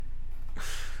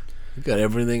I got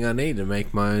everything I need to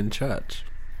make my own church.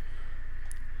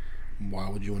 Why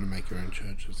would you want to make your own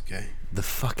church? It's gay. The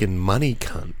fucking money,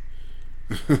 cunt.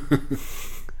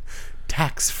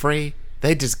 Tax free.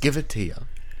 They just give it to you.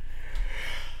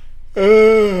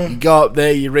 You go up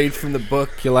there, you read from the book,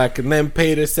 you're like, and then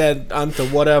Peter said unto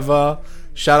whatever,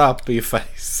 shut up, your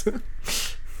face.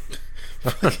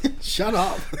 Shut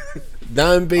up.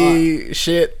 Don't be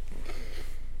shit.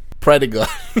 Pray to God.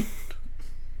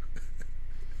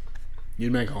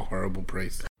 You'd make a horrible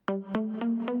priest.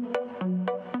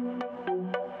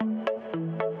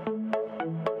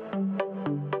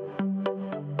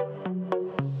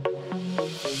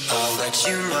 I'll let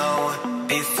you know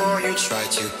before you try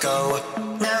to go.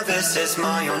 Now this is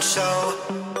my own show.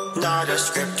 Not a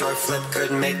script or flip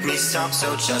could make me stop,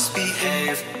 so just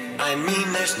behave. I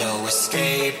mean there's no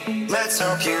escape. Let's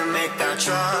hope you make that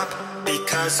drop,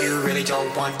 because you really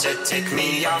don't want to take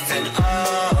me off. And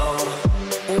oh,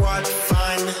 what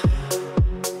fun.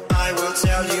 I will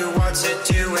tell you what to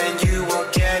do and you will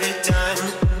get it done.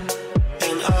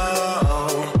 And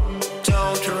oh,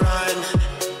 don't run.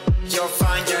 You'll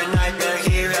find your nightmare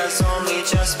here has only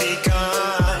just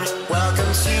begun.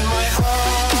 Welcome to my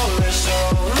horror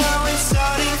show. Now it's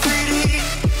starting 3D.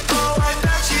 Oh, I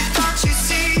bet you thought you'd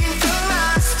seen the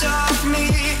last of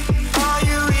me. Are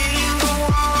you reading the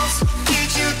walls? Did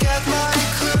you get my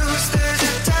clues? There's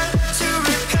a debt to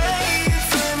repay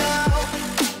for now.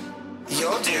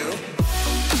 You'll do.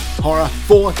 Horror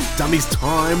for Dummies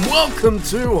time. Welcome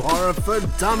to Horror for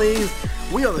Dummies.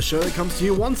 We are the show that comes to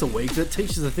you once a week that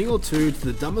teaches a thing or two to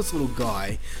the dumbest little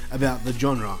guy about the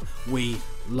genre we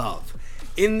love.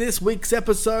 In this week's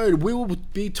episode, we will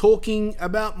be talking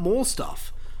about more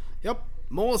stuff. Yep,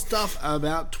 more stuff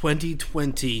about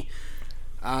 2020.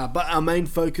 But our main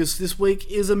focus this week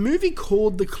is a movie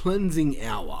called The Cleansing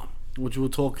Hour, which we'll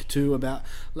talk to about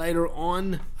later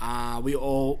on.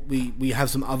 We have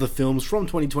some other films from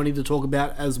 2020 to talk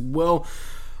about as well.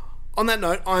 On that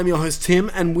note, I'm your host Tim,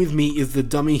 and with me is the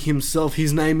dummy himself.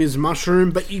 His name is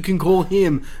Mushroom, but you can call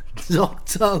him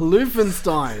Dr.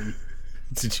 Lufenstein.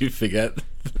 Did you forget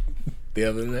the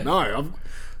other day? No,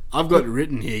 I've got it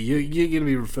written here. You're going to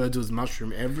be referred to as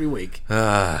Mushroom every week.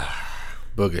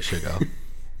 Booger sugar.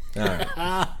 Alright.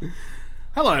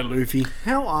 Hello, Luffy.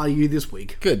 How are you this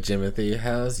week? Good, Timothy.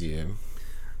 How's you?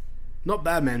 Not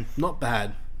bad, man. Not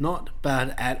bad. Not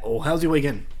bad at all. How's your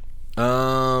weekend?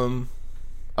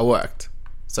 I worked.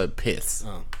 So piss.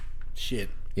 Oh, shit.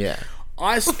 Yeah.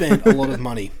 I spent a lot of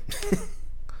money. You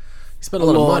spent a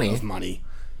lot of money.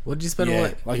 What did you spend?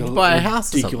 Yeah, Like did you buy a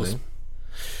house or ridiculous.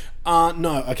 something?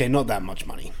 No, okay, not that much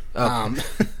money. Okay.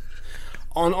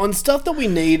 On stuff that we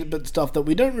need, but stuff that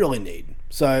we don't really need.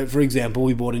 So, for example,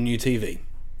 we bought a new TV.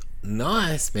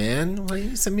 Nice, man. Why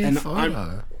don't you send me a And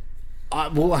photo? I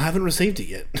haven't received it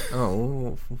yet.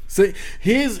 Oh. So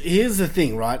here's the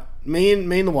thing, right? Me and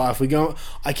the wife,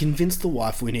 I convinced the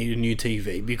wife we need a new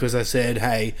TV because I said,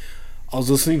 hey, I was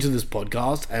listening to this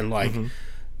podcast and like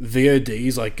VOD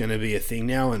is like going to be a thing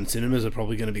now, and cinemas are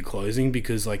probably going to be closing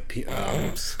because like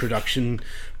production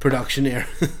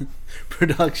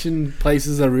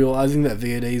places are realizing that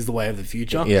VOD is the way of the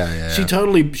future. Yeah. She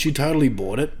totally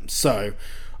bought it. So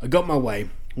I got my way.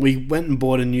 We went and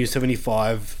bought a new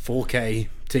 75 4K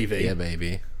TV. Yeah,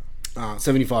 baby.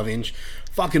 75 inch.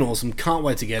 Fucking awesome. Can't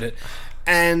wait to get it.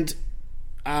 And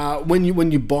when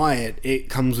you buy it, it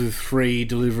comes with free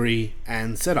delivery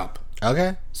and setup.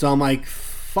 Okay. So I'm like,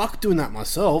 fuck doing that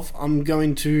myself. I'm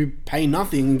going to pay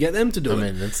nothing and get them to do it.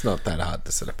 I mean, it's not that hard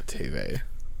to set up a TV.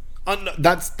 No,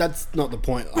 that's not the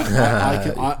point.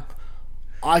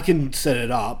 I can set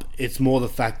it up. It's more the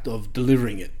fact of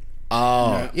delivering it.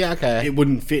 Oh, yeah, okay. It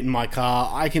wouldn't fit in my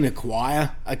car. I can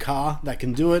acquire a car that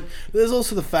can do it. But there's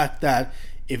also the fact that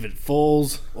if it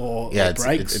falls or it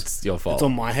breaks, it's your fault. It's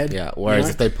on my head. Yeah, whereas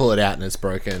if they pull it out and it's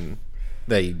broken,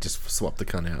 they just swap the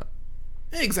cunt out.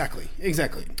 Exactly.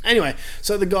 Anyway,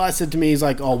 so the guy said to me, he's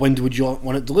like, oh, when would you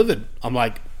want it delivered? I'm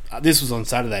like, this was on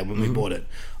Saturday when we bought it.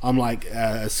 I'm like,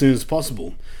 as soon as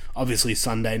possible. Obviously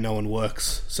Sunday no one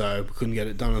works, so we couldn't get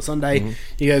it done on Sunday.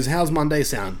 He goes, how's Monday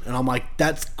sound? And I'm like,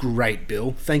 that's great,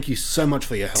 Bill. Thank you so much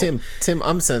for your help. Tim,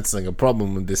 I'm sensing a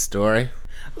problem with this story.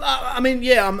 I mean,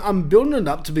 yeah, I'm building it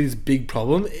up to be this big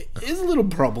problem. It is a little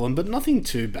problem, but nothing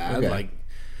too bad. Okay. Like,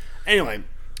 anyway,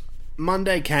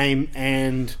 Monday came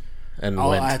and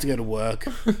I had to go to work.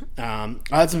 I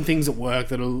had some things at work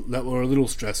that were a little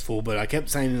stressful, but I kept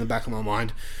saying in the back of my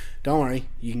mind, don't worry,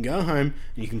 you can go home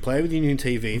and you can play with your new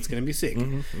TV. It's going to be sick.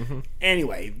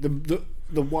 Anyway,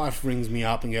 the wife rings me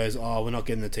up and goes, oh, we're not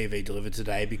getting the TV delivered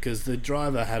today because the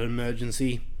driver had an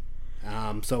emergency.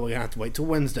 So we're going to have to wait till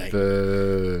Wednesday.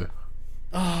 Boo.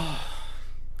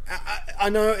 I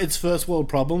know it's first world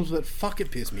problems, but fuck,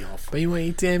 it pissed me off. But you want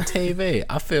your damn TV.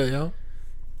 I feel you.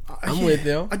 I'm with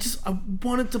you. I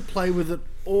wanted to play with it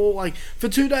all. Like, for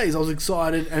 2 days I was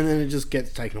excited, and then it just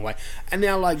gets taken away. And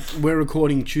now, like, we're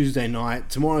recording Tuesday night.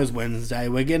 Tomorrow's Wednesday.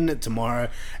 We're getting it tomorrow.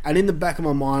 And in the back of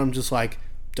my mind, I'm just like,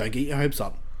 don't get your hopes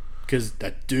up. Because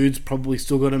that dude's probably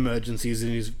still got emergencies,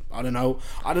 and he's, I don't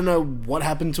know what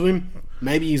happened to him.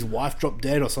 Maybe his wife dropped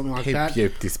dead or something like that. He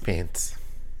puked his pants.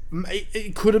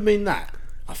 It could have been that.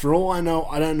 For all I know,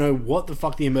 I don't know what the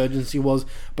fuck the emergency was,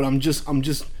 but I'm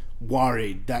just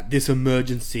worried that this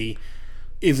emergency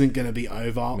isn't going to be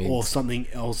over, or something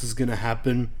else is going to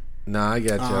happen. Nah, I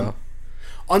get you.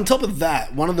 On top of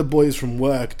that, one of the boys from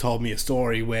work told me a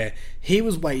story where he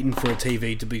was waiting for a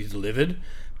TV to be delivered.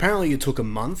 Apparently, it took a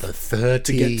month For 30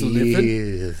 to get delivered.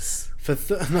 years. For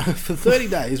 30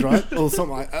 days, right? Or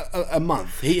something like a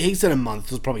month. He said a month.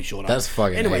 It was probably shorter. That's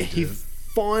fucking Anyway, ages. he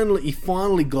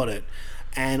finally got it.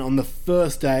 And on the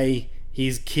first day,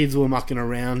 his kids were mucking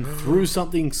around, threw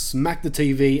something, smacked the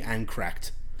TV, and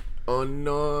cracked. Oh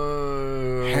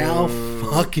no. How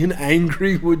fucking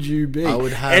angry would you be? I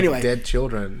would have dead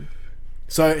children.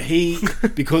 So he,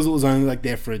 because it was only like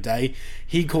there for a day,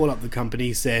 he called up the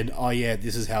company, said, oh yeah,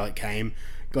 this is how it came.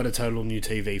 Got a total new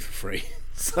TV for free.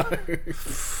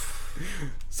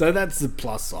 So that's the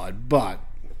plus side. But,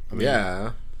 I mean,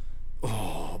 Yeah.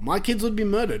 oh, my kids would be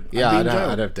murdered. Yeah, I'd be in jail.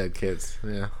 I'd have dead kids.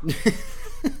 Yeah.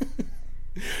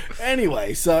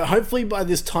 Anyway, so hopefully by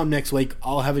this time next week,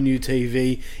 I'll have a new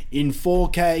TV in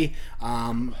 4K.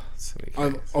 Sweet.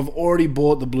 I've already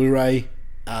bought the Blu-ray,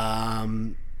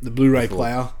 player,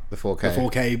 The 4K. the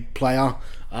 4K player.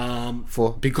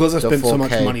 For Because I the spent so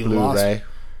much 4K money Blu-ray.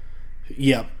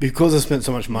 because I spent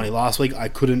so much money last week, I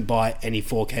couldn't buy any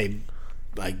 4K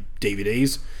like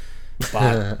DVDs.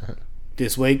 But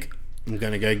this week, I'm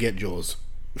gonna go get Jaws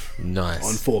Nice.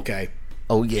 on 4K.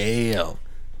 Oh yeah.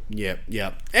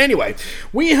 Yep. Anyway,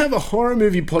 we have a horror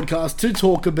movie podcast to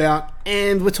talk about,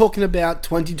 and we're talking about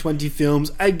 2020 films.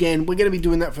 Again, we're going to be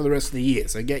doing that for the rest of the year,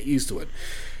 so get used to it.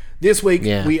 This week,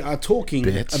 we are talking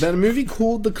about a movie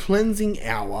called The Cleansing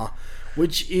Hour,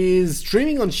 which is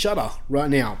streaming on Shudder right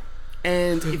now.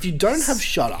 And if you don't have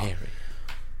Shudder,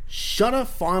 Shudder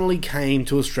finally came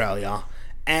to Australia.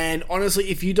 And honestly,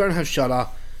 if you don't have Shudder,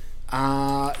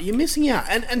 you're missing out.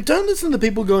 And don't listen to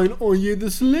people going, oh yeah, the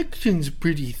selection's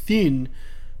pretty thin.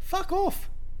 Fuck off.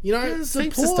 You know,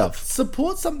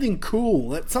 support something cool.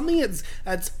 That's something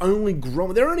that's only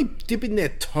growing. They're only dipping their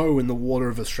toe in the water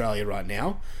of Australia right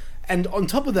now. And on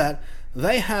top of that,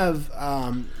 they have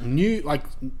new,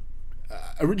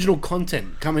 original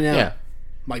content coming out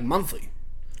like monthly.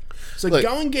 So Look,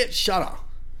 go and get Shudder.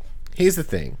 Here's the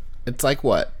thing. It's like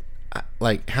what?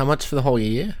 Like how much for the whole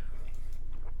year?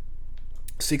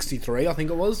 63, I think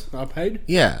it was. I paid.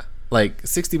 Yeah, like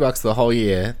 $60 the whole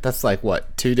year. That's like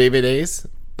what? 2 DVDs?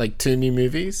 Like 2 new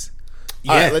movies?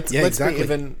 Yeah, Alright, let's exactly. be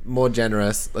even more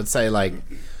generous. Let's say like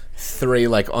 3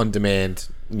 like on-demand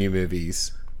new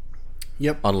movies.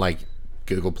 Yep. On like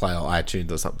Google Play or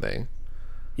iTunes or something.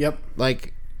 Yep.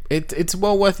 Like it's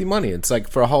well worth your money. It's like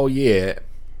for a whole year.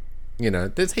 You know,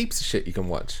 there's heaps of shit you can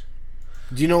watch.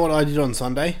 Do you know what I did on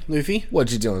Sunday, Luffy?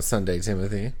 What'd you do on Sunday,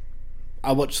 Timothy?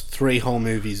 I watched 3 whole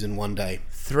movies in one day.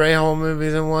 3 whole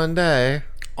movies in one day.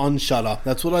 On Shudder.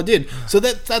 That's what I did. So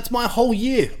that's my whole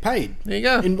year paid. There you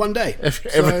go. In one day.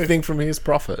 Everything from here is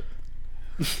profit.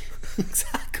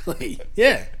 Exactly.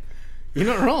 Yeah. You're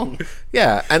not wrong.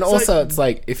 Yeah, and also it's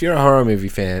like, if you're a horror movie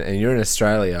fan and you're in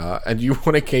Australia and you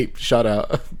want to keep Shudder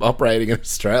operating in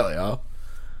Australia,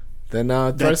 then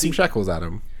throw some shekels at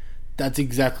them. That's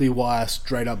exactly why I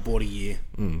straight up bought a year.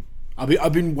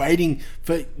 I've been waiting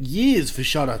for years for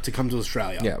Shudder to come to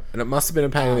Australia. Yeah, and it must have been a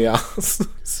pain in the ass.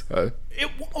 So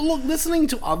Look, listening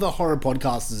to other horror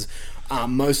podcasters,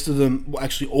 most of them,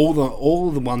 actually all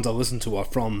of the ones I listen to are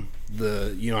from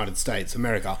the United States,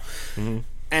 America. Mm-hmm.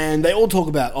 And they all talk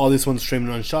about, oh, this one's streaming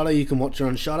on Shudder, you can watch it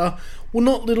on Shudder. Well,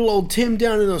 not little old Tim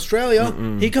down in Australia.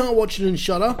 He can't watch it in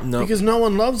Shudder because no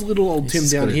one loves little old Tim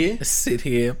down here. Sit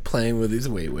here playing with his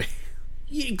wee-wee.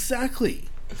 Yeah, exactly.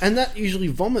 And that usually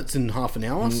vomits in half an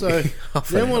hour, so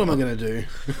then what am I going to do?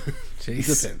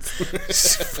 Jeez. Depends.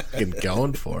 Just fucking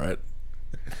going for it.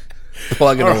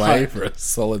 Plugging away for a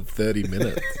solid 30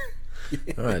 minutes.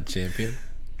 Alright, champion.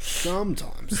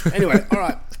 Sometimes. Anyway,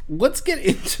 alright. Let's get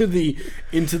into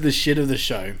the shit of the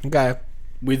show. Okay.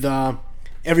 With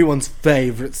everyone's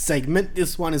favourite segment.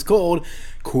 This one is called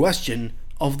Question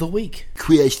of the Week.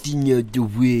 Question of the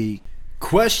week.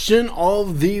 Question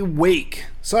of the week.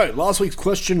 So, last week's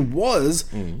question was,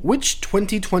 which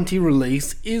 2020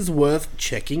 release is worth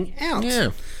checking out? Yeah.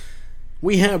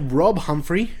 We have Rob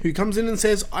Humphrey, who comes in and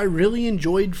says, I really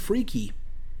enjoyed Freaky.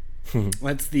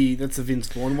 That's the Vince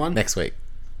Vaughn one. Next week.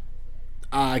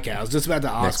 Okay, I was just about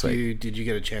to ask Next you, did you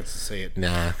get a chance to see it?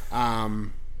 Nah. I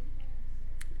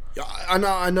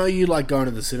know you like going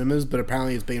to the cinemas, but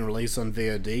apparently it's being released on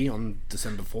VOD on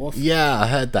December 4th. Yeah, I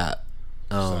heard that.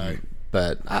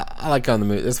 But I like going to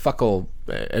the movie. There's fuck all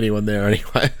anyone there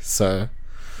anyway, so...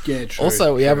 Yeah, true.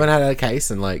 Also, we true. haven't had a case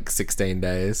in like 16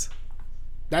 days.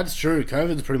 That's true.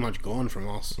 COVID's pretty much gone from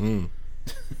us.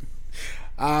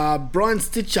 Brian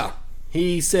Stitcher.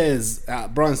 He says...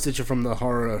 Brian Stitcher from the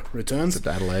Horror Returns.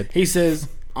 Except Adelaide. He says...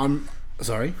 I'm...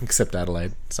 Sorry? Except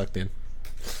Adelaide. Sucked in.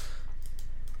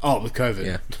 Oh, with COVID.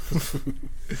 Yeah.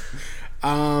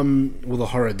 Well, the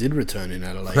horror did return in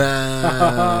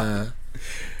Adelaide.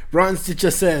 Brian Stitcher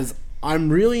says, I'm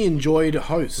really enjoyed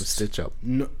Host. Stitch up.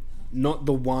 Not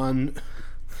the one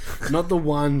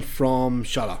from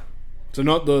Shudder. So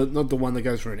not the one that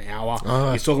goes for an hour.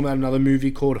 Oh. He's talking about another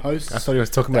movie called Hosts. I thought he was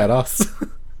talking about us.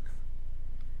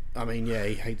 I mean, yeah,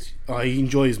 he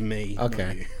enjoys me.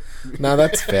 Okay. No,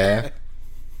 that's fair.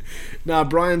 No,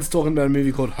 Brian's talking about a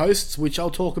movie called Hosts, which I'll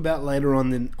talk about later on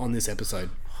this episode.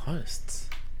 Hosts.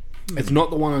 It's not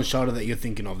the one on Shudder that you're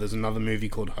thinking of. There's another movie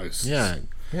called Hosts. Yeah.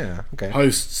 Okay.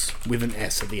 Hosts with an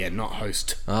S at the end, not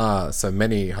host. So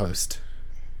many host.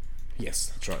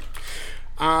 Yes, that's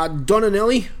right. Donna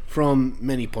Nelly from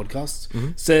many podcasts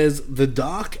says The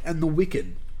Dark and the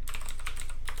Wicked.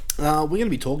 We're going to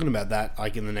be talking about that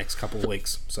like in the next couple of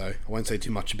weeks, so I won't say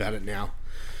too much about it now.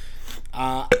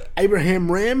 Abraham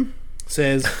Ram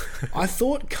says, I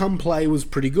thought Come Play was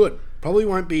pretty good. Probably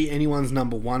won't be anyone's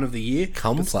number one of the year,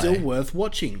 Come but Play? still worth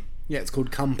watching. Yeah, it's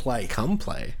called Come Play. Come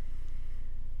play.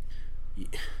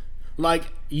 Like,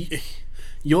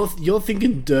 you're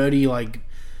thinking dirty, like,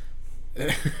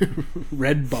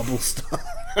 red bubble stuff.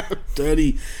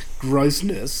 Dirty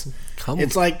grossness.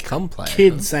 It's like come play,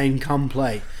 kids saying come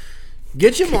play.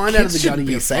 Get your mind out of the Kids gutter, shouldn't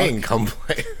you be saying fuck. come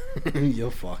play. You're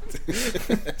fucked.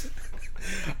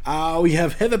 We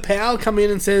have Heather Powell come in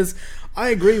and says, I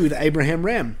agree with Abraham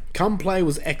Ram. Come Play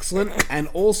was excellent and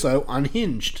also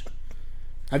unhinged.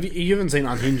 You haven't seen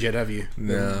Unhinged yet, have you?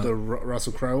 No. The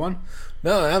Russell Crowe one?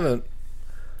 No, I haven't.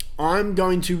 I'm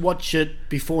going to watch it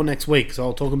before next week, so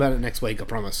I'll talk about it next week, I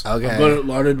promise. Okay. I've got it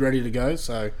loaded, ready to go,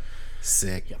 so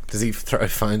Sick. Yep. Does he throw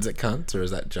phones at cunts, or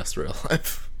is that just real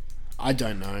life? I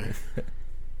don't know.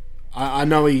 I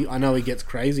know he gets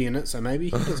crazy in it, so maybe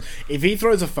he does. If he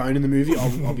throws a phone in the movie,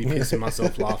 I'll be pissing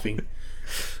myself laughing.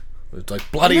 It's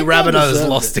like bloody That guy Rabbitohs deserved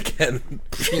lost it. again.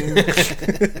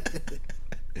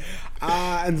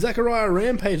 And Zachariah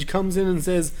Rampage comes in and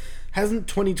says, hasn't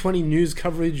 2020 news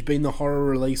coverage been the horror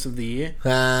release of the year?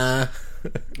 I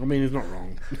mean, he's not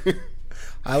wrong.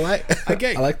 I like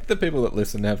Okay. I like the people that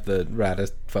listen have the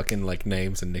raddest fucking like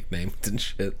names and nicknames and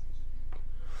shit.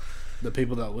 The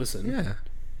people that listen. Yeah.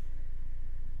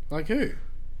 Like who?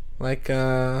 Like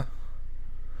well,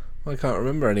 I can't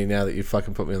remember any now that you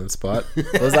fucking put me on the spot.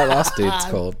 What was that last dude's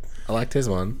called? I liked his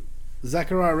one.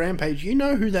 Zachariah Rampage, you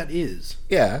know who that is.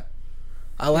 Yeah.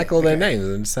 I like all their okay. names.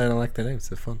 I'm just saying I like their names.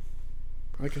 They're fun.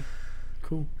 Okay,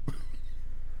 cool.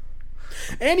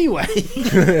 Anyway,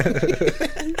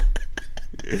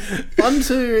 on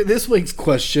to this week's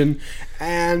question.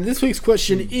 And this week's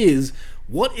question is,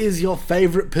 what is your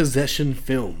favourite possession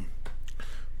film?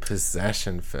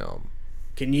 Possession film.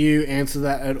 Can you answer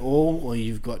that at all, or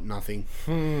you've got nothing?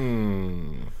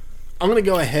 I'm going to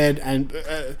go ahead and...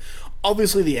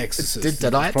 obviously, The Exorcist.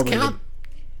 Did I count?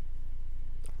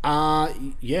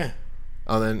 Yeah.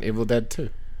 Oh, then Evil Dead 2.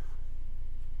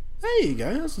 There you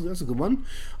go. That's a good one.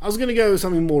 I was going to go with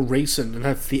something more recent, and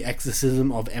that's The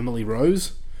Exorcism of Emily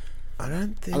Rose. I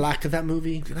don't think... I liked that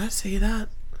movie. Did I see that?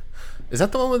 Is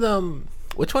that the one with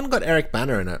which one got Eric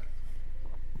Banner in it?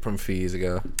 From a few years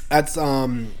ago. That's what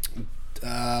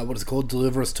is it called?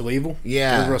 Deliver Us to Evil.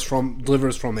 Yeah. Deliver Us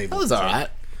from Evil. That was alright.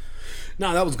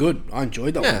 No, that was good. I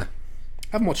enjoyed that Yeah. one.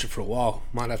 Haven't watched it for a while.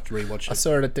 Might have to rewatch I it.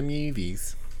 saw it at the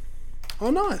movies. Oh,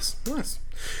 nice.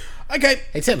 Okay.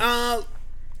 Hey Tim,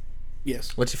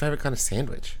 Yes. what's your favourite kind of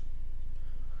sandwich?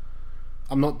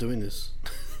 I'm not doing this.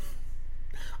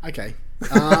 Okay.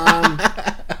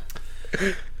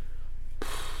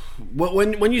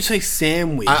 When you say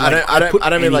sandwich, I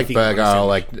don't mean like anything on a burger or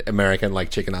sandwich. like American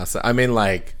like chicken ass. I mean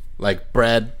like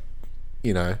bread,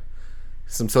 you know,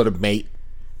 some sort of meat,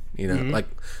 you know,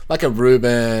 like a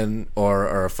Reuben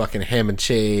or a fucking ham and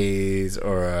cheese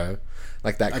or a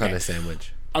like that kind Okay. of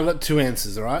sandwich. I've got two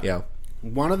answers. All right. Yeah.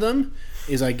 One of them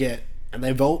is I get, and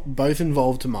they both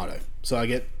involve tomato. So I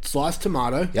get sliced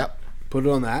tomato. Yep. Put it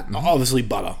on that. Obviously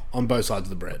butter on both sides of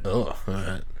the bread. Oh,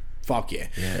 alright. Fuck yeah.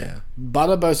 Yeah.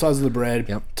 Butter both sides of the bread.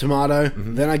 Yep. Tomato.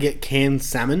 Then I get canned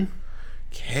salmon.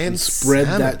 Canned Spread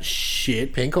salmon. that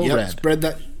shit. Pink or red? Spread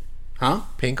that. Huh?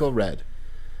 Pink or red?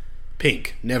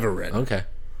 Pink. Never red. Okay.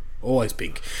 Always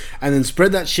pink. And then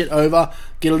spread that shit over.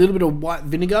 Get a little bit of white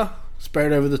vinegar. Spray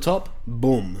it over the top.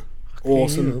 Boom.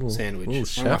 Awesome Little- sandwich. Little One of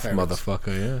chef my favorites.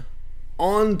 motherfucker, yeah.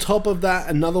 On top of that,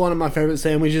 another one of my favorite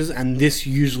sandwiches, and this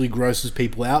usually grosses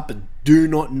people out, but do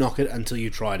not knock it until you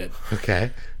tried it.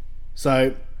 Okay.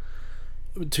 So,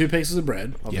 2 pieces of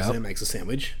bread, obviously Yep. it makes a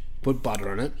sandwich. Put butter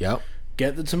on it. Yep.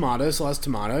 Get the tomato, sliced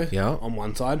tomato, Yep. on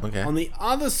one side. Okay. On the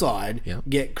other side, Yep.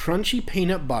 get crunchy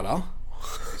peanut butter.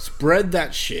 Spread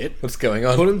that shit. What's going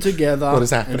on? Put them together. What is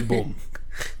happening? And boom.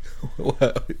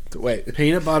 Wait.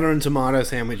 Peanut butter and tomato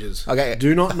sandwiches. Okay.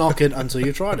 Do not knock it until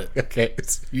you tried it. Okay.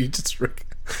 So you just.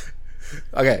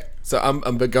 Okay. So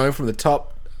I'm going from the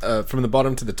top, from the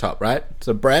bottom to the top, right?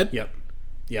 So bread, Yep.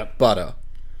 Yep. butter,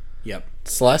 Yep.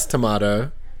 sliced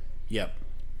tomato, Yep.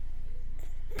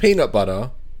 peanut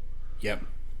butter, Yep.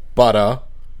 butter,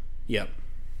 Yep.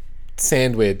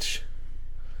 sandwich.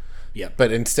 Yep.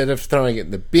 But instead of throwing it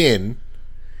in the bin,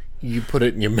 you put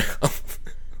it in your mouth.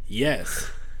 Yes.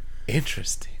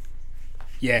 Interesting.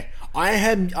 Yeah.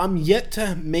 I'm yet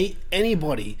to meet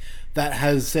anybody that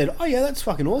has said, "Oh yeah, that's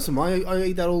fucking awesome. I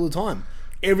eat that all the time."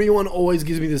 Everyone always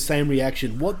gives me the same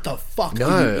reaction. What the fuck are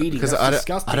No, you eating? because That's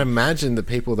disgusting. I'd imagine the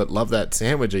people that love that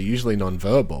sandwich are usually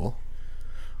non-verbal.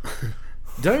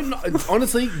 Don't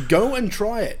honestly go and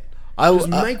try it. I Just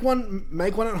make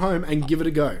one at home and give it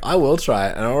a go. I will try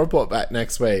it, and I'll report back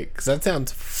next week, because that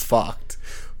sounds fucked.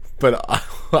 But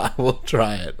I will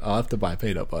try it. I'll have to buy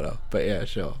peanut butter. But yeah,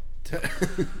 sure.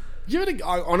 Give it a,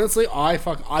 honestly,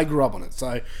 I grew up on it,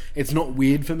 so it's not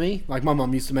weird for me. Like my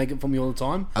mum used to make it for me all the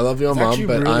time. I love your It's mum, actually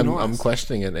but really I'm nice.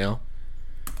 questioning it now.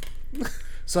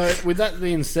 So with that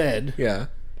being said, Yeah.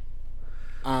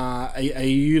 are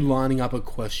you lining up a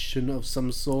question of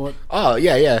some sort? Oh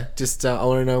yeah. Just I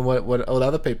want to know what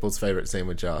other people's favorite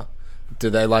sandwich are. Do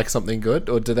they like something good,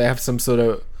 or do they have some sort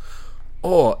of,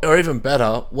 or even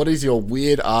better, what is your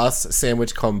weird ass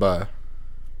sandwich combo?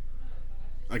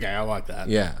 Okay, I like that.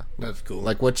 Yeah, That's cool.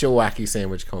 like what's your wacky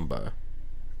sandwich combo?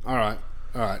 All right.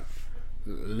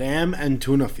 Lamb and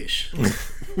tuna fish.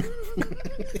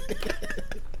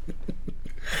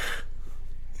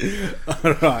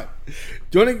 All right.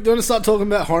 Do you want to start talking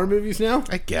about horror movies now?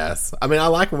 I guess. I mean, I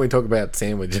like when we talk about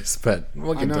sandwiches, but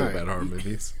we can I talk know. about horror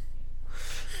movies.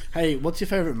 Hey, what's your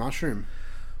favorite mushroom?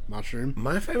 Mushroom.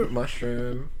 My favorite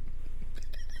mushroom.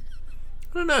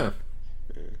 I don't know.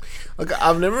 Like,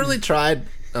 I've never really tried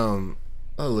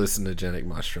hallucinogenic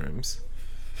mushrooms,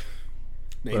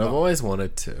 but I've always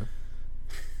wanted to.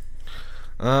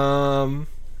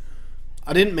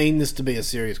 I didn't mean this to be a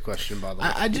serious question, by the way.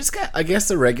 I just got, I guess,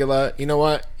 the regular. You know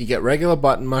what? You get regular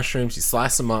button mushrooms. You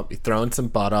slice them up. You throw in some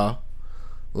butter, a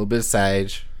little bit of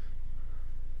sage.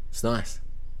 It's nice.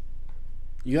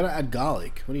 You gotta add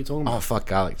garlic. What are you talking Oh about? fuck,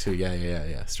 garlic too.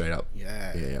 Yeah. Straight up.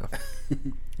 Yeah.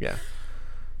 Yeah.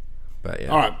 But yeah.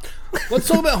 All right. Let's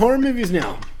talk about horror movies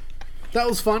now. That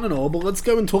was fun and all, but let's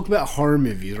go and talk about horror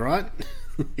movies, right?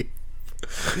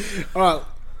 All right.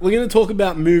 We're going to talk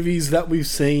about movies that we've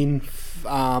seen.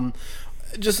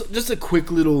 Just a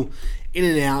quick little in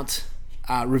and out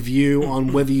review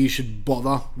on whether you should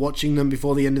bother watching them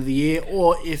before the end of the year,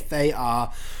 or if they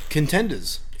are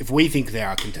contenders. If we think they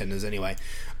are contenders, anyway.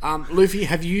 Luffy,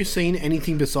 have you seen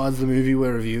anything besides the movie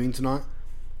we're reviewing tonight?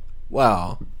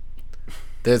 Well,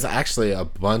 there's actually a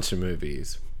bunch of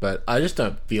movies, but I just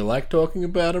don't feel like talking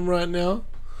about them right now.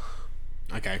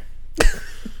 Okay.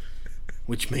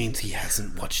 Which means he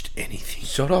hasn't watched anything.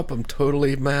 Shut up! I'm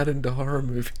totally mad into horror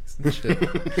movies and shit.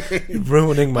 You're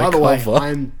ruining my By the way,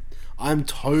 cover. I'm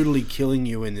totally killing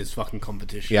you in this fucking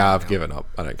competition. Yeah, right I've now. given up.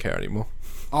 I don't care anymore.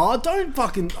 Oh,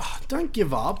 don't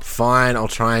give up. Fine, I'll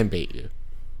try and beat you.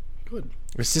 Good.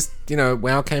 It's just,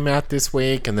 WoW came out this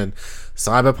week, and then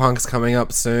Cyberpunk's coming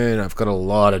up soon. I've got a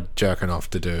lot of jerking off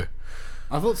to do.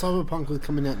 I thought Cyberpunk was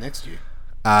coming out next year.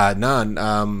 None.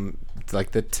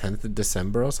 Like the 10th of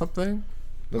December or something.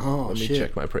 Let me shit.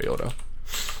 check my pre-order.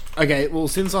 Okay, well,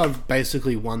 since I've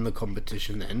basically won the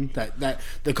competition, then that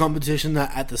the competition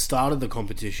that at the start of the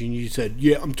competition you said,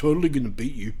 "Yeah, I'm totally gonna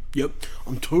beat you. Yep,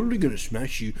 I'm totally gonna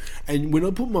smash you." And when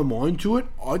I put my mind to it,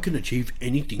 I can achieve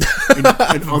anything. And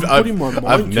I'm putting my mind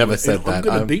I've to never it, said and that. I'm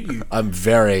gonna beat you. I'm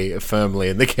very firmly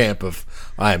in the camp of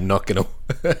I am not gonna.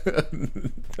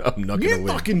 I'm not gonna You win.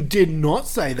 fucking did not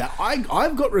say that.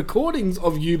 I've got recordings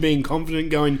of you being confident,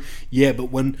 going, "Yeah, but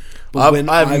when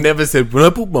I've never said when I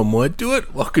put my mind to it,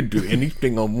 I can do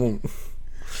anything I want.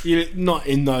 Not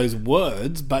in those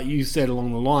words, but you said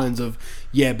along the lines of,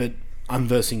 yeah, but I'm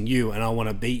versing you and I want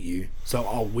to beat you, so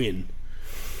I'll win.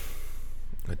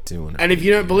 I do want to. And if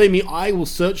you don't believe me, I will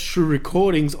search through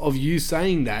recordings of you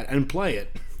saying that and play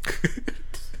it.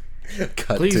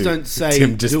 Please don't say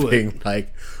Tim just do it. being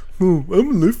like, "Oh,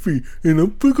 I'm Liffy, and I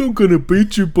think I'm gonna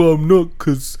beat you, but I'm not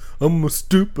because I'm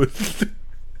stupid."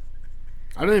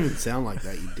 I don't even sound like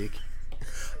that, you dick.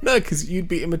 No, because you'd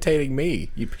be imitating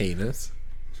me, you penis.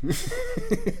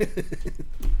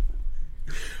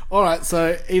 Alright,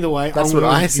 so either way, That's I'm what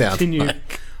going I to sound continue.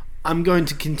 like. I'm going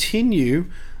to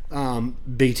continue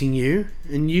beating you,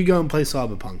 and you go and play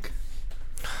Cyberpunk.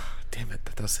 Damn it,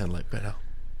 that does sound like better.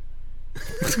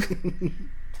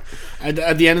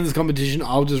 At the end of this competition,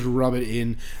 I'll just rub it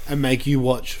in and make you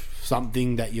watch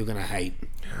something that you're going to hate.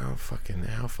 How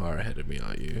far ahead of me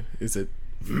are you? Is it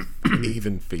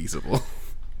even feasible?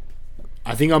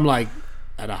 I think I'm like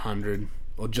at 100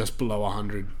 or just below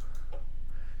 100.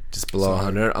 Just below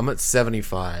 100? I'm at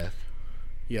 75.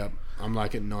 Yep, I'm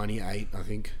like at 98, I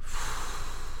think.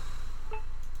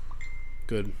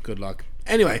 Good luck.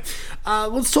 Anyway,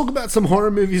 let's talk about some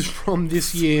horror movies from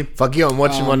this year. Fuck you, I'm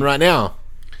watching one right now.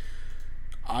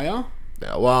 Are ya?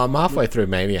 Well, I'm halfway through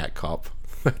Maniac Cop.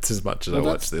 That's as much as I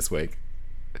that's- watched this week.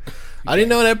 I didn't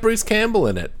know it had Bruce Campbell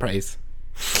in it. Praise.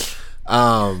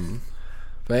 But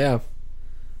yeah.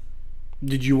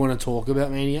 Did you want to talk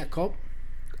about Maniac Cop?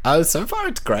 So far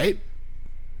it's great.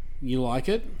 You like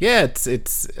it? Yeah, it's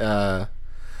it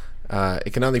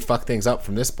can only fuck things up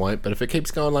from this point, but if it keeps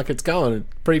going like it's going, it's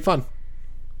pretty fun.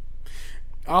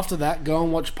 After that, go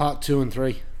and watch part 2 and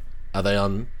 3. Are they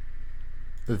on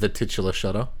the titular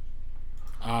shutter?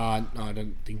 No, I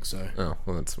don't think so. Oh,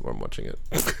 well, that's where I'm watching it.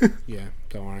 Yeah,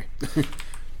 don't worry.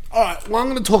 Alright, well, I'm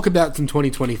going to talk about some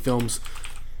 2020 films.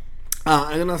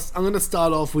 I'm gonna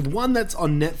start off with one that's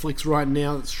on Netflix right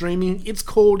now that's streaming. It's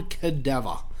called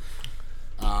Cadaver.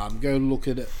 Go look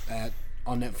at it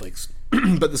on Netflix.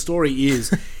 But the story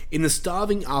is, in the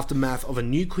starving aftermath of a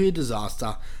nuclear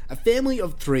disaster, a family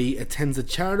of 3 attends a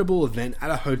charitable event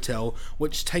at a hotel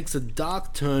which takes a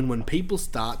dark turn when people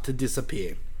start to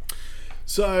disappear.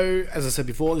 So, as I said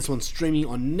before, this one's streaming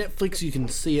on Netflix. You can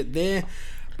see it there.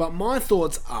 But my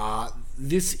thoughts are,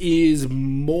 this is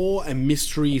more a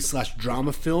mystery /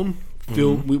 drama film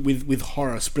with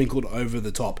horror sprinkled over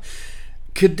the top.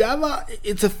 Cadaver,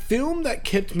 it's a film that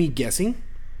kept me guessing.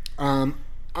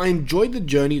 I enjoyed the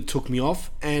journey it took me on,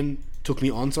 and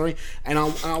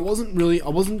I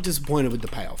wasn't disappointed with the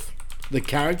payoff. The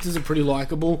characters are pretty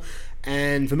likable,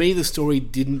 and for me, the story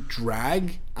didn't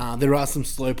drag. There are some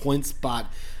slow points, but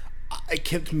it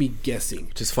kept me guessing.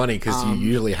 Which is funny because you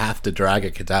usually have to drag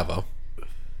a cadaver.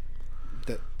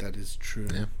 That is true.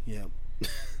 Yeah.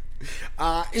 In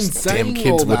Damn saying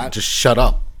kids all would that, just shut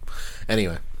up.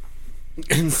 Anyway,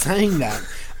 in saying that,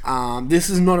 this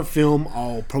is not a film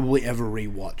I'll probably ever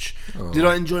rewatch. Did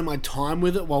I enjoy my time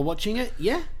with it while watching it?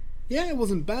 Yeah, it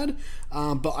wasn't bad.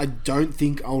 But I don't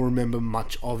think I'll remember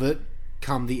much of it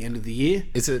come the end of the year.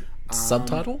 is it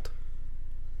subtitled?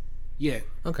 Yeah,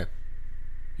 Okay.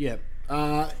 yeah.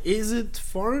 Is it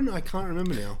foreign? I can't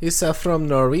remember now. It's from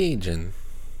Norwegian.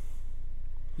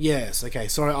 Yes, okay.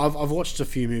 Sorry, I've watched a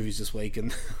few movies this week,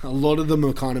 and a lot of them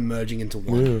are kind of merging into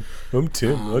one. I'm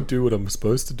Tim. I do what I'm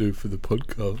supposed to do for the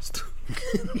podcast.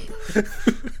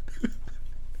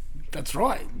 That's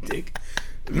right, Dick.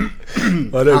 I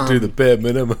don't do the bare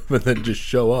minimum and then just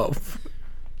show up.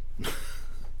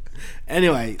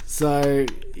 Anyway, so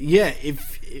yeah,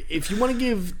 if you want to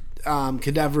give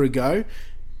Cadaver a go,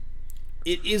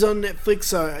 it is on Netflix.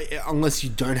 So unless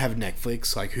you don't have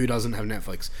Netflix, like who doesn't have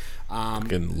Netflix?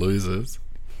 Fucking losers.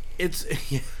 It's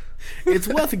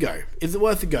worth a go. Is it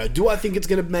worth a go? Do I think it's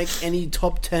going to make any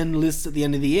top 10 lists at the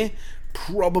end of the year?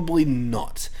 Probably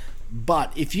not.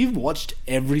 But if you've watched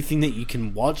everything that you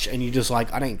can watch and you're just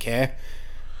like, I don't care,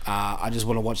 I just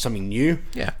want to watch something new,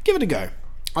 Yeah. give it a go.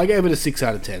 I gave it a 6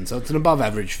 out of 10, so it's an above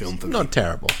average film for me. Not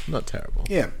terrible. Not terrible.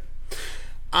 Yeah.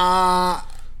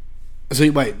 So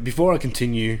wait, before I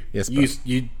continue, Yes,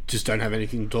 you just don't have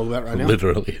anything to talk about right now?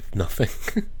 Literally nothing.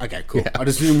 Okay, cool. I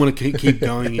just didn't want to keep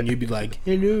going and you'd be like,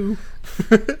 hello.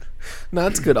 No,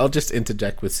 it's good. I'll just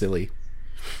interject with silly.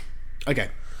 Okay.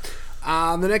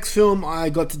 The next film I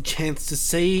got the chance to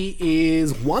see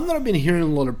is one that I've been hearing a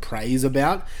lot of praise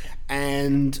about,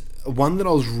 and one that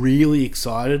I was really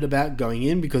excited about going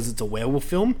in because it's a werewolf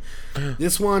film.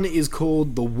 This one is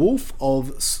called The Wolf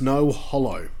of Snow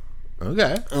Hollow.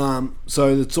 Okay.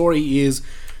 So the story is,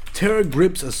 terror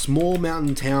grips a small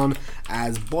mountain town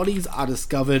as bodies are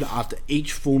discovered after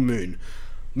each full moon.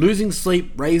 Losing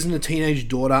sleep, raising a teenage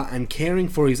daughter, and caring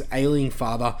for his ailing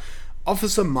father,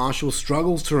 Officer Marshall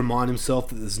struggles to remind himself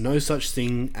that there's no such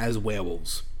thing as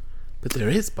werewolves. But there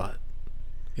is butt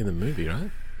in the movie,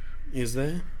 right? Is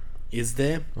there? Is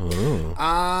there?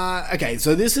 Oh. Okay,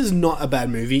 so this is not a bad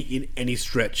movie in any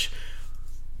stretch.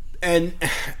 And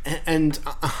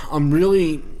I'm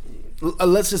really...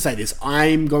 Let's just say this.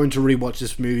 I'm going to rewatch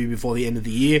this movie before the end of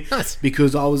the year. Nice.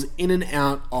 Because I was in and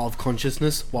out of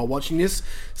consciousness while watching this.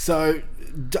 So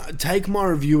take my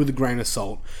review with a grain of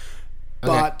salt.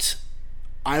 Okay. But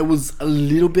I was a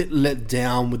little bit let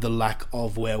down with the lack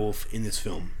of werewolf in this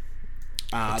film.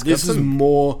 This is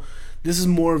more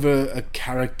of a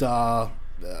character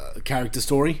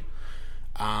story,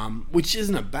 which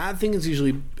isn't a bad thing. It's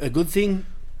usually a good thing.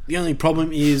 The only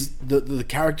problem is the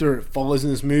character it follows in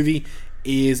this movie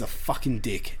is a fucking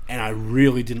dick, and I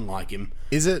really didn't like him.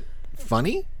 Is it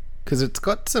funny? Because it's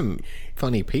got some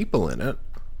funny people in it.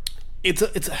 It's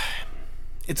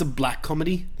a black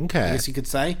comedy, Okay. I guess you could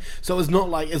say. So it's not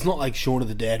like Shaun of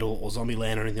the Dead or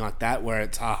Zombieland or anything like that, where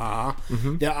it's ha ha ha.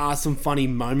 Mm-hmm. There are some funny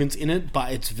moments in it,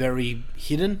 but it's very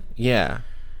hidden. Yeah.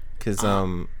 Because,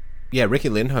 Ricky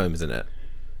Lindholm's in it.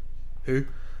 Who?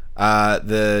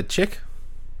 The chick.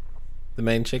 The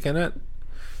main chick in it.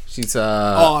 She's,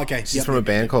 okay. She's Yep, from a yep,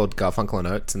 band yep. called Garfunkel and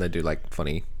Oates, and they do, like,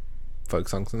 funny folk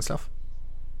songs and stuff.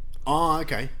 Oh,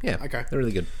 okay. Yeah. Okay. They're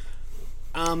really good.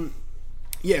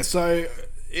 Yeah, so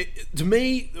to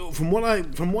me, from what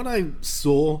I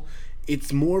saw,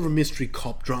 it's more of a mystery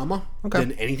cop drama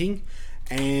than anything.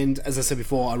 And as I said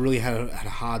before, I really had a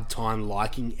hard time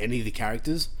liking any of the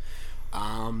characters.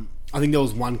 I think there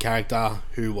was one character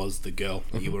who was the girl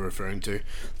that you were referring to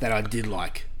that I did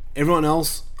like. Everyone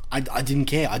else, I didn't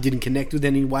care. I didn't connect with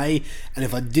any way, and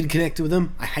if I did connect with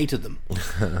them, I hated them.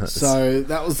 So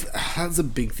that's a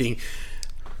big thing.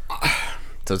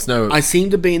 So it's no... I seem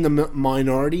to be in the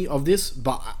minority of this,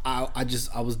 but I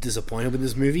was disappointed with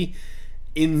this movie.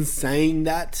 In saying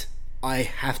that, I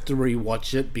have to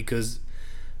rewatch it because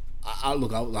I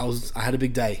had a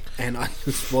big day and I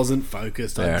just wasn't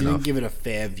focused. I didn't give it a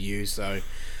fair view, so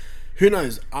who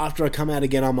knows? After I come out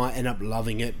again, I might end up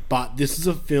loving it. But this is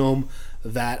a film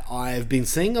that I've been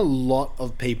seeing a lot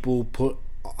of people put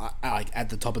like at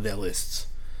the top of their lists.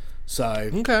 So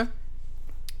Okay.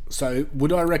 So,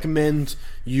 would I recommend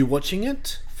you watching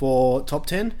it for top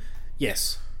 10?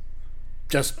 Yes.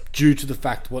 Just due to the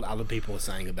fact what other people are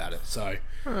saying about it. So,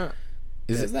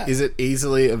 Is that. it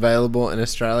easily available in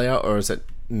Australia, or is it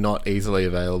not easily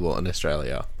available in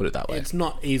Australia? Put it that way. it's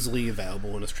not easily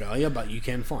available in Australia, but you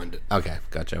can find it. Okay,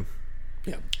 gotcha.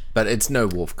 Yeah. But it's no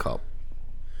Wolf Cop,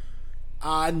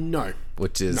 No.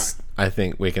 which is, I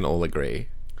think we can all agree,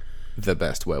 the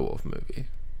best werewolf movie.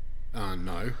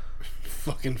 No.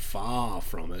 Fucking far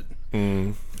from it.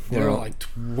 Well- There are like...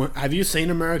 Have you seen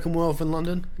American Werewolf in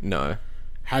London? No.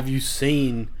 Have you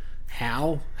seen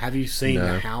Howl? Have you seen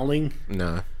No. The Howling?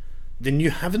 No. Then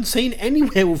you haven't seen any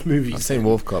werewolf movies. I've seen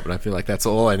Wolf Cop, and I feel like that's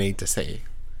all I need to see.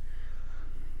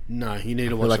 No, you need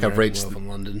to watch like I've American reached Werewolf in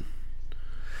London.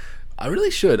 I really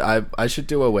should. I should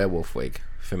do a werewolf week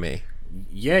for me.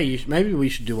 Yeah, maybe we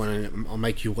should do one and I'll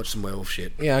make you watch some werewolf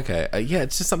shit. Yeah, okay. Yeah,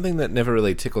 it's just something that never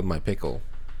really tickled my pickle.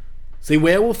 See,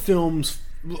 werewolf films...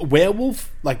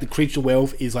 Werewolf, like the creature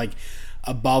werewolf, is like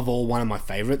above all one of my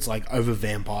favorites, like over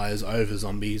vampires, over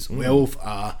zombies. Werewolf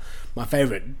are my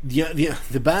favorite. The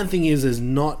bad thing is there's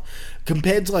not...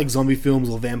 Compared to like zombie films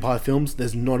or vampire films,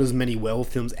 there's not as many werewolf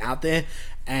films out there,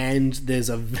 and there's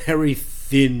a very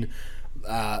thin...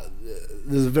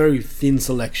 there's a very thin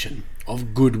selection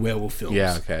of good werewolf films.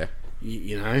 Yeah, okay.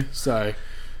 You know, so...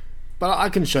 But I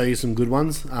can show you some good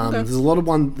ones. There's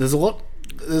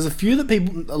a few that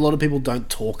a lot of people don't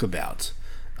talk about.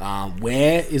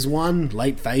 Where is one?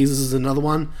 Late Phases is another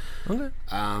one. Okay.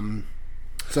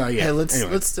 So yeah. Hey, anyway.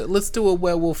 let's do a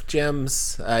werewolf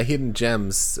gems, hidden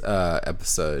gems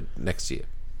episode next year.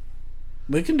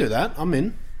 We can do that. I'm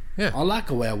in. Yeah. I like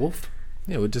a werewolf.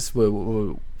 Yeah,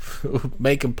 we're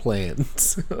making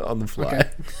plans on the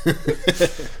fly.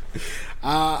 Okay.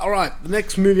 All right. The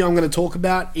next movie I'm going to talk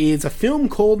about is a film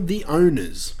called The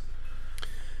Owners.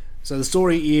 So the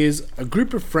story is a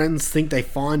group of friends think they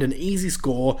find an easy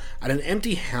score at an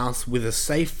empty house with a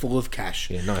safe full of cash.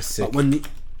 Yeah, nice. Sick.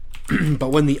 But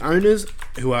when the owners,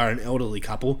 who are an elderly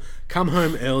couple, come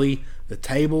home early, the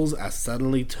tables are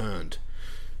suddenly turned.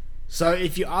 So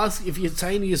if you're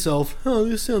saying to yourself, "Oh,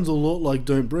 this sounds a lot like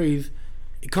Don't Breathe,"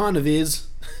 it kind of is,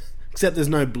 except there's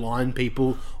no blind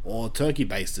people or turkey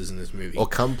basters in this movie. Or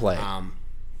come play.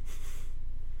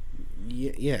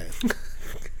 Yeah.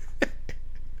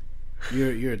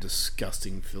 You're a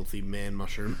disgusting, filthy man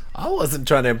mushroom. I wasn't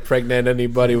trying to impregnate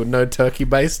anybody with no turkey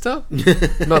baster.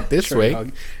 Not this True, week.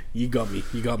 dog. You got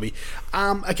me.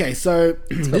 Okay, so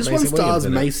this one Maisie stars Williams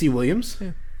in it. Macy Williams.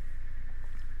 Yeah.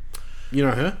 You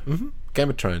know her? Mm-hmm. Game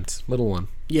of Thrones, little one.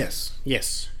 Yes.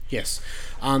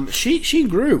 She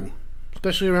grew,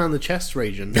 especially around the chest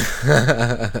region.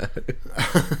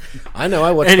 I know.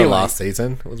 I watched Anyway. the last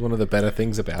season. It was one of the better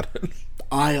things about it.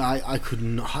 I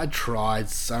couldn't. I tried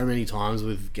so many times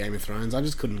with Game of Thrones. I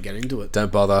just couldn't get into it.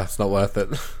 Don't bother. It's not worth it.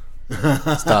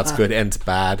 Starts good, ends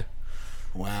bad.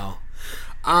 Wow.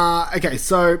 Okay,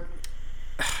 so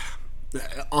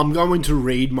I'm going to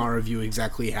read my review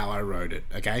exactly how I wrote it.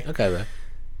 Okay. Okay,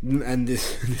 bro. And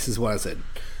this is what I said.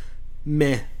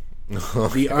 Meh.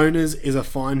 The Owners is a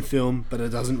fine film, but it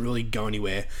doesn't really go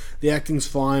anywhere. The acting's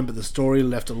fine, but the story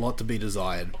left a lot to be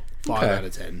desired. 5 Okay. out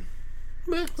of 10.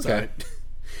 Okay. So,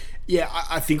 yeah,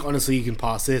 I think honestly you can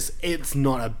pass this. It's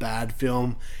not a bad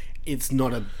film. It's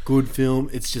not a good film.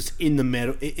 It's just in the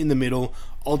middle,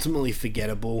 ultimately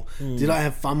forgettable. Did I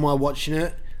have fun while watching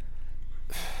it?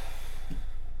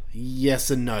 Yes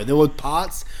and no. There were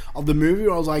parts of the movie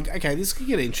where I was like, okay, this could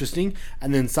get interesting,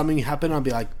 and then something happened. I'd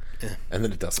be like, And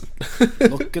then it doesn't.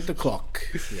 look at the clock.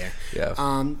 Yeah.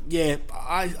 Yeah. Yeah.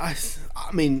 I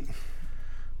mean,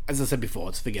 as I said before,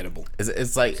 it's forgettable.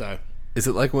 It's like. So Is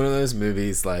it like one of those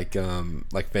movies like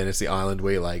Fantasy Island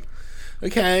where you're like,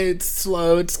 okay, it's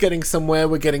slow, it's getting somewhere,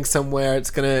 we're getting somewhere, it's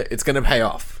gonna pay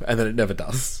off, and then it never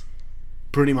does.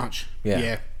 pretty much.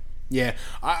 Yeah. Yeah.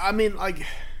 I mean, like,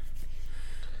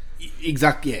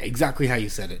 exactly how you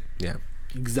said it. Yeah.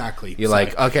 Exactly. You're So,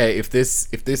 like, okay, if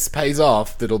this pays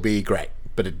off, that'll be great,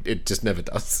 but it just never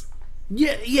does.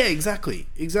 yeah, exactly.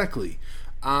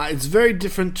 It's very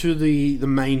different to the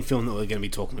main film that we're going to be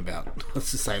talking about.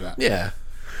 Let's just say that. Yeah.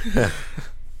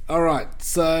 All right,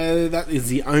 so that is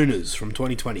The Owners from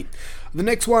 2020. The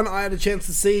next one I had a chance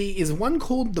to see is one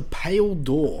called The Pale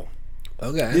Door.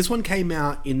 Okay. This one came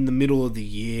out in the middle of the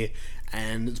year,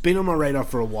 and it's been on my radar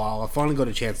for a while. I finally got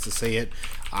a chance to see it.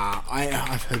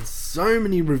 I've heard so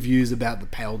many reviews about The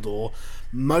Pale Door.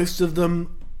 Most of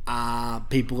them,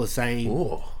 people are saying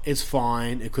Ooh. it's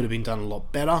fine. It could have been done a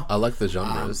lot better. I like the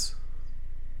genres.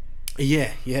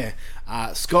 Yeah.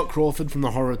 Scott Crawford from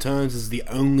The Horror Returns is the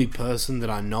only person that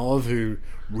I know of who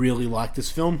really liked this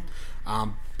film.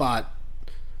 But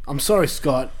I'm sorry,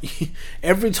 Scott.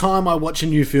 Every time I watch a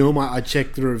new film, I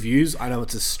check the reviews. I know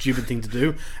it's a stupid thing to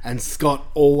do, and Scott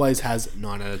always has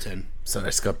 9 out of 10.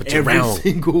 Sorry, Scott, but you're Every wrong.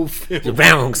 single film. You're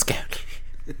wrong, Scott.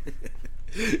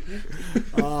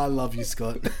 I love you,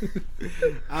 Scott.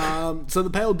 So The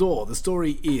Pale Door, the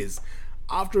story is,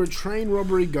 after a train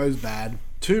robbery goes bad,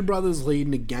 2 brothers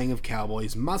leading a gang of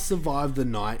cowboys must survive the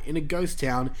night in a ghost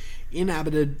town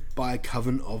inhabited by a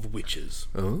coven of witches.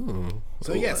 Oh.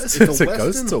 So yes, it's a Western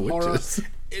ghosts or horror. witches?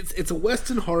 It's a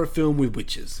Western horror film with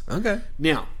witches. Okay.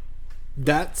 Now,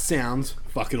 that sounds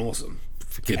fucking awesome.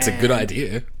 It's a good And-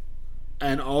 idea.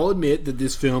 And I'll admit that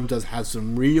this film does have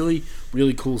some really,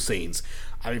 really cool scenes.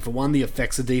 I mean, for one, the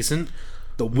effects are decent,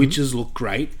 the witches look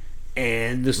great,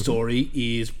 and the story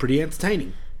is pretty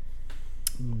entertaining.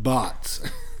 But,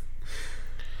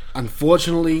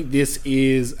 unfortunately, this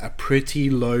is a pretty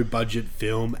low-budget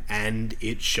film, and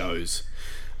it shows.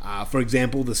 For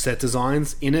example, the set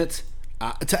designs in it.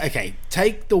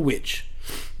 Take The Witch.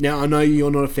 Now, I know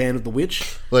you're not a fan of The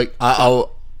Witch. Look,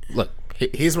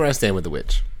 here's where I stand with The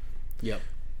Witch. Yep.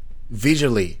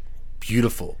 Visually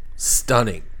beautiful,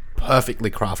 stunning,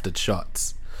 perfectly crafted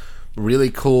shots,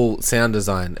 really cool sound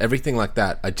design, everything like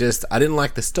that. I didn't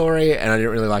like the story, and I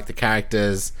didn't really like the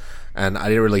characters, and I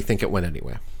didn't really think it went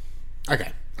anywhere.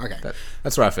 Okay.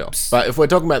 That's where I feel. But if we're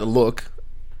talking about the look,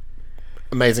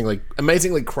 amazingly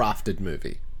crafted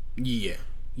movie. Yeah.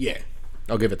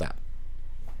 I'll give it that.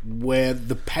 Where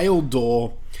The Pale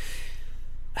Door,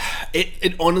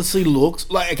 it honestly looks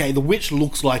like, okay, The Witch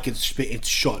looks like it's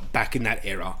shot back in that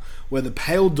era, where The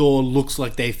Pale Door looks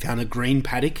like they found a green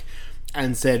paddock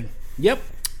and said, yep,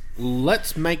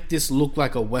 let's make this look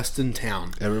like a western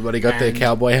town. Everybody got their And-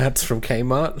 cowboy hats from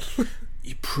Kmart.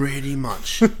 Pretty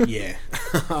much, yeah.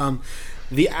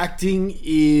 The acting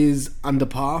is under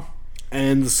par,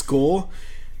 and the score,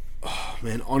 oh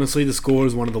man, honestly, the score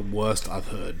is one of the worst I've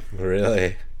heard.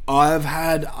 Really?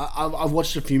 I've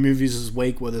watched a few movies this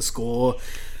week where the score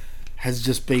has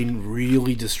just been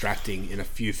really distracting in a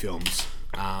few films.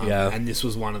 And this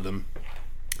was one of them.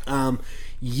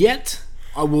 Yet,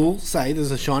 I will say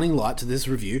there's a shining light to this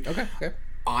review. Okay.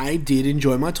 I did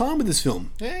enjoy my time with this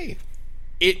film. Hey.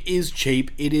 it is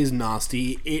cheap. It is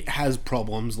nasty. It has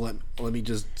problems. Let me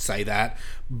just say that.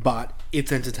 But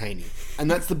it's entertaining,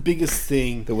 and that's the biggest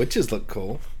thing. The witches look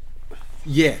cool.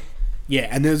 Yeah,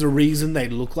 and there's a reason they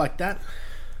look like that.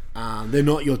 They're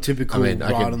not your typical ride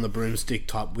on the broomstick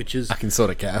type witches. I can sort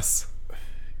of guess.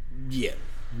 Yeah.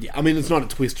 I mean, it's not a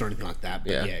twist or anything like that,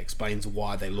 but Yeah. it explains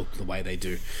why they look the way they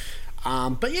do.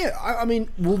 But yeah, I mean,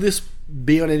 will this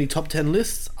be on any top 10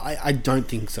 lists? I don't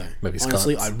think so. Maybe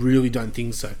honestly, Scott's. I really don't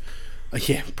think so.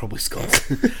 Yeah, probably Scott's.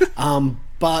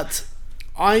 But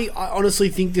I honestly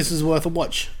think this is worth a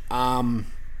watch.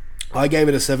 I gave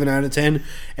it a 7 out of 10.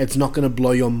 It's not going to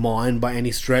blow your mind by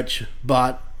any stretch,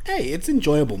 but hey, it's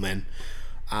enjoyable, man.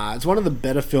 It's one of the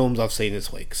better films I've seen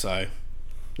this week, so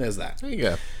there's that. There you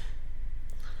go.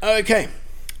 Okay,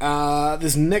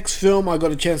 this next film I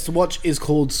got a chance to watch is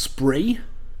called Spree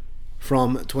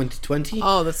from 2020.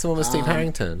 Oh, that's the one with Steve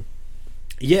Harrington.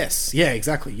 Yes, yeah,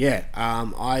 exactly, yeah.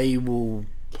 I will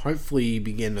hopefully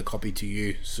be getting a copy to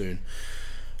you soon,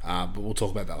 but we'll talk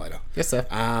about that later. Yes, sir.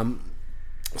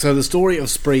 So the story of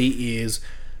Spree is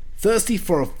thirsty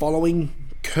for a following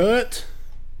Kurt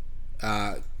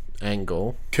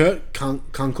Angle.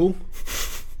 Kunkel.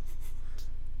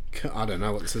 I don't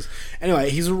know what this is.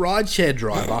 Anyway, he's a rideshare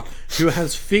driver who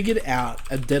has figured out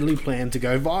a deadly plan to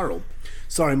go viral.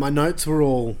 Sorry, my notes were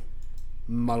all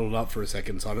muddled up for a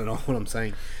second, so I don't know what I'm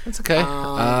saying. That's okay.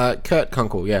 Kurt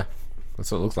Kunkel, yeah.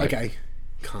 That's what it looks like. Okay.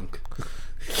 Kunk.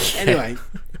 Anyway,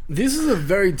 this is a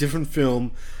very different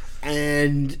film,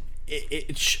 and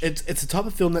it's a type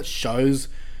of film that shows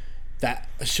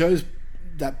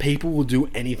that people will do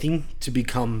anything to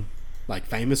become like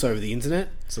famous over the internet.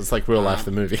 So it's like Real Life,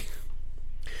 the movie.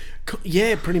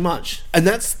 Yeah, pretty much. And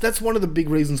that's one of the big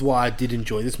reasons why I did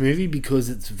enjoy this movie, because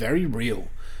it's very real.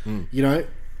 You know,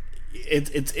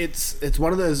 it's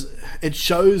one of those. It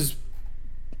shows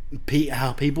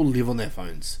how people live on their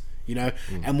phones. You know,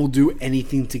 and will do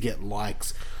anything to get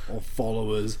likes or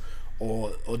followers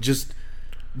or just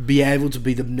be able to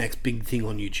be the next big thing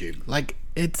on YouTube. Like,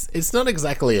 it's not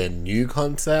exactly a new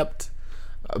concept,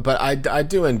 but I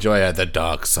do enjoy the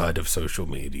dark side of social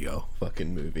media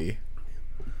fucking movie.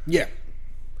 Yeah.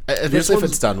 Especially if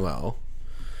it's done well.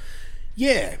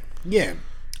 Yeah.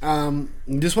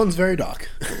 This one's very dark.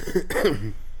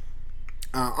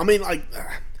 I mean, like,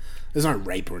 there's no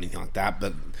rape or anything like that,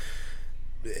 but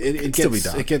it gets, still be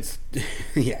dark. It gets,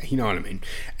 yeah, you know what I mean.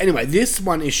 Anyway, this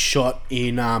one is shot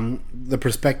in the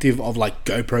perspective of like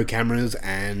GoPro cameras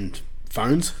and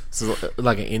phones. So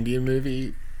like an Indian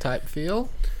movie type feel.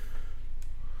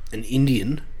 An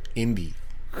Indian. Indie.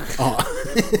 Oh.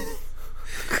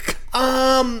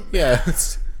 Yeah.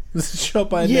 This is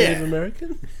shot by a Native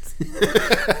American.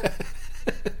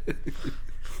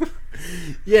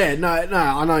 Yeah, no,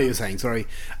 I know what you're saying. Sorry.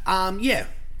 Yeah.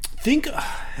 Think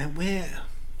where.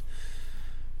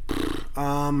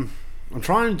 I'm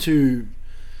trying to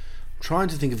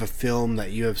think of a film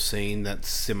that you have seen that's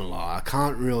similar. I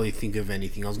can't really think of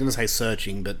anything. I was going to say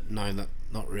Searching, but no,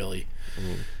 not really.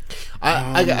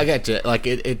 I get you. Like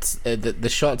it's the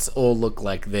shots all look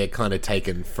like they're kind of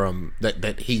taken from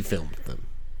that he filmed them.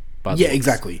 Yeah,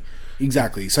 exactly.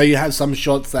 So you have some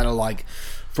shots that are like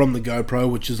from the GoPro,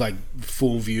 which is like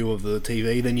full view of the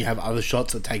TV. Then you have other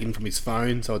shots that are taken from his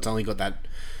phone, so it's only got that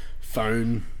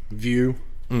phone view.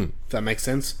 If that makes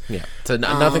sense. Yeah. So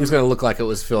nothing's going to look like it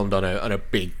was filmed on a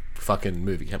big fucking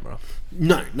movie camera.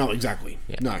 No, exactly.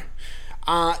 Yeah. No.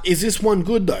 Is this one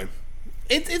good though?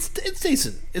 It's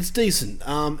decent. It's decent.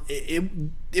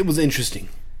 It was interesting.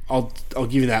 I'll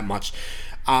give you that much.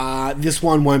 This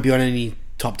one won't be on any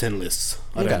top 10 lists.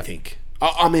 I don't think.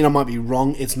 I mean, I might be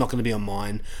wrong. It's not going to be on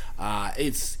mine.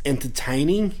 It's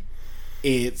entertaining.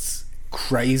 It's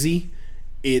crazy.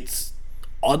 It's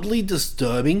oddly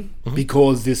disturbing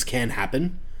because this can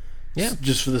happen. Yeah.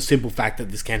 Just for the simple fact that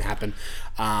this can happen,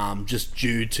 just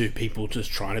due to people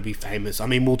just trying to be famous. I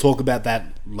mean, we'll talk about that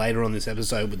later on this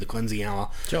episode with the cleansing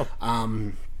hour. Sure.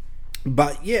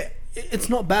 But yeah, it's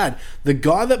not bad. The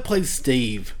guy that plays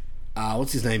Steve,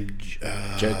 what's his name?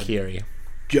 Joe Keery.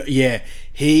 Yeah,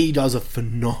 he does a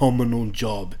phenomenal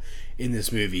job in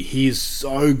this movie. He is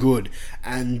so good,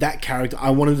 and that character, I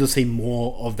wanted to see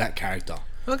more of that character.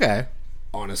 Okay.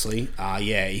 Honestly,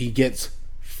 yeah, he gets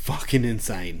fucking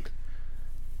insane.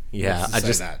 Yeah,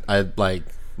 I like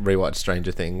rewatched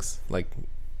Stranger Things, like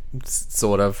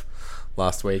sort of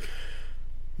last week.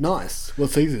 Nice. What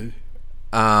season?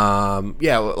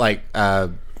 Yeah, like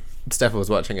Steph was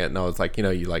watching it, and I was like, you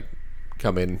like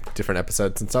come in different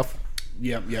episodes and stuff.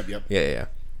 Yep. Yeah.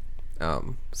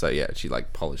 So yeah, she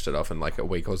like polished it off in like a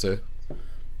week or two.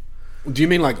 Do you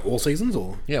mean like all seasons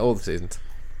or? Yeah, all the seasons.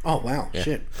 Oh wow, Yeah.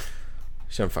 shit.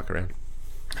 She don't fuck around.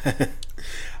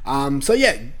 So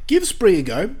yeah, give Spree a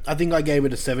go. I think I gave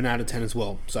it a 7 out of 10 as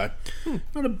well. So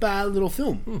not a bad little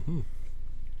film.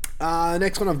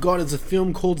 Next one I've got is a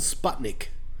film called Sputnik.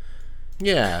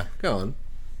 Yeah, go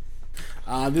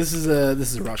on. This is a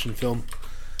Russian film.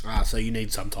 So you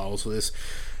need subtitles for this.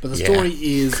 But the story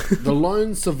is the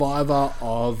lone survivor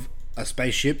of a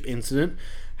spaceship incident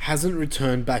hasn't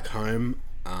returned back home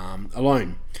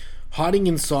alone. Hiding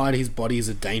inside his body is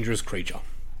a dangerous creature.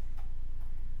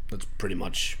 That's pretty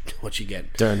much what you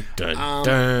get. Dun, dun,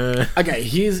 dun. Okay,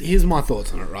 here's my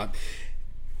thoughts on it, right?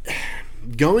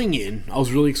 Going in, I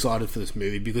was really excited for this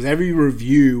movie because every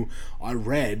review I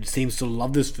read seems to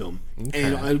love this film. Okay.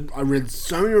 And I read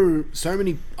so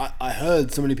many I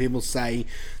heard so many people say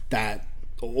that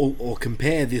or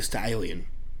compare this to Alien.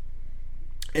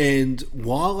 And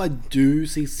while I do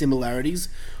see similarities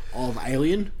of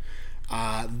Alien,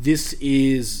 this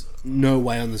is no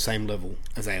way on the same level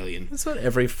as Alien. That's what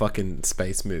every fucking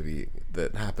space movie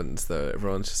that happens, though.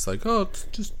 Everyone's just like, oh, it's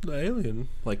just Alien.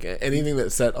 Like, anything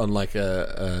that's set on, like,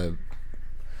 a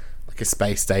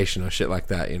space station or shit like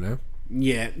that, you know?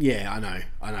 Yeah,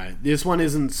 I know. This one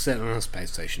isn't set on a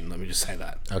space station, let me just say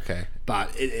that. Okay.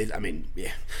 But, I mean,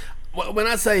 yeah. When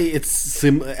I say it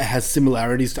has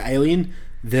similarities to Alien,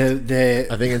 they're...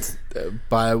 I think it's,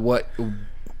 by what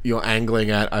you're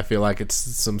angling at, I feel like it's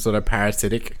some sort of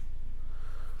parasitic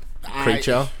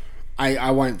creature.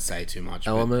 I won't say too much.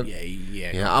 Element.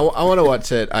 Yeah. I want to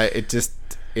watch it.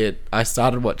 I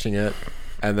started watching it,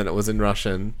 and then it was in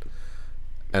Russian,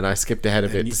 and I skipped ahead a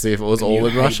bit to see if it was all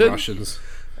in Russian. Russians.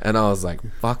 And I was like,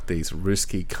 "Fuck these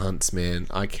Ruski cunts, man!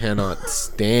 I cannot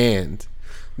stand."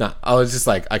 No, I was just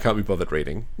like, I can't be bothered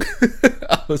reading.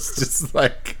 I was just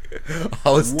like, I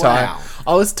was tired.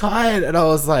 I was tired, and I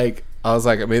was like,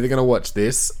 I'm either gonna watch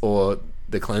this or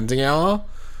The Cleansing Hour.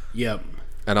 Yep.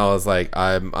 And I was like,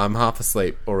 I'm half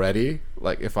asleep already.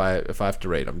 Like, if I have to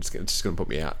read, it's just gonna put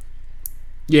me out.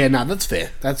 Yeah, no, that's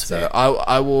fair. That's So fair.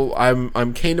 I will.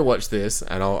 I'm keen to watch this,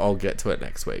 and I'll get to it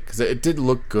next week because it did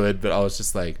look good, but I was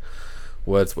just like,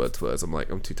 words. I'm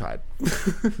like, I'm too tired.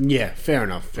 Yeah, fair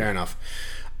enough.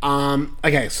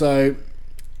 Okay, so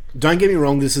don't get me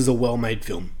wrong. This is a well-made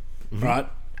film, right?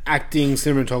 Acting,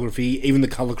 cinematography, even the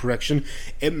color correction.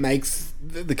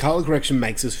 The color correction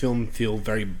makes this film feel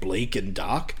very bleak and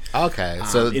dark. Okay,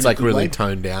 so in it's a like good really way.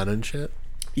 toned down and shit.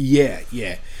 Yeah.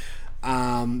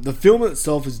 The film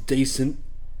itself is decent,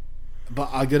 but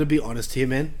I gotta be honest here,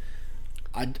 man.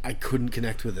 I couldn't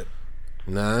connect with it,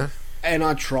 No. and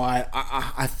I tried.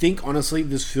 I think honestly,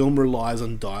 this film relies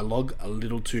on dialogue a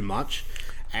little too much,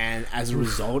 and as a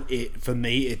result, for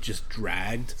me it just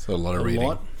dragged. So a lot of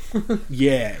reading.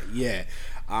 Yeah.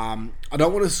 I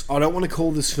don't want to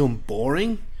call this film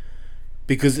boring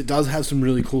because it does have some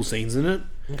really cool scenes in it.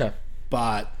 Okay.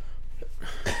 But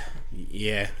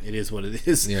yeah, it is what it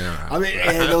is. Yeah, right. I mean,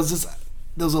 there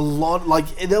was a lot,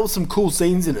 like, there was some cool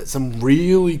scenes in it, some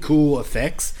really cool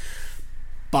effects,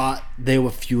 but they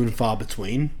were few and far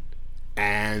between.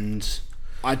 And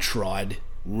I tried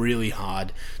really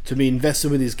hard to be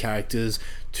invested with these characters,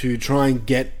 to try and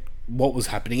get what was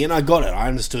happening, and I got it. I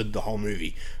understood the whole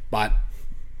movie, but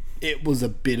it was a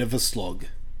bit of a slog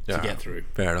to get through.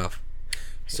 Fair enough.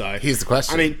 So Here's the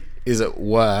question. I mean, is it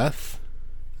worth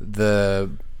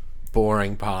the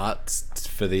boring parts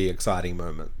for the exciting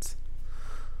moments?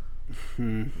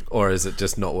 Or is it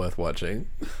just not worth watching?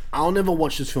 I'll never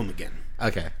watch this film again.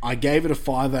 Okay. I gave it a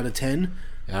 5 out of 10.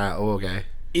 Alright, okay.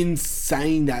 In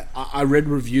saying that, I read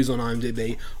reviews on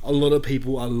IMDb. A lot of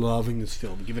people are loving this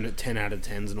film, giving it 10 out of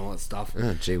 10s and all that stuff.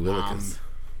 Oh, gee willikers.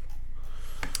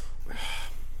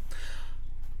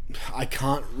 I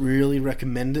can't really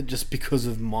recommend it just because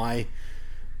of my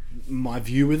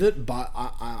view with it, but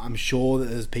I'm sure that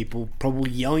there's people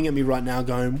probably yelling at me right now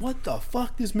going, what the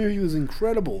fuck, this movie was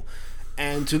incredible.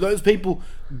 And to those people,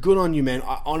 good on you, man.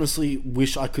 I honestly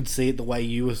wish I could see it the way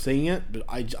you were seeing it, but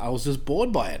I was just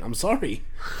bored by it. I'm sorry.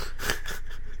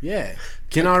 Yeah.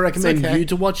 Can I recommend you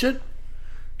to watch it?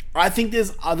 I think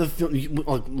there's other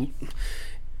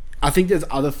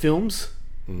films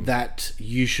that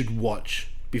you should watch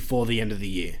before the end of the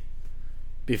year.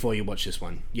 Before you watch this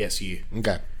one. Yes, you.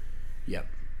 Okay. Yep.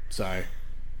 So,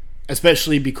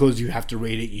 especially because you have to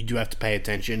read it, you do have to pay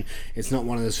attention. It's not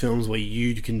one of those films where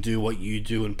you can do what you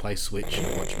do and play Switch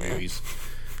and watch movies.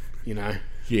 You know?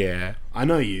 Yeah. I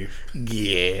know you.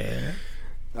 Yeah.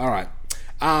 Alright.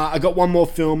 I got one more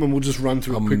film and we'll just run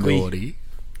through it quickly. Naughty.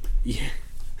 Yeah.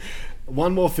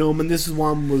 One more film, and this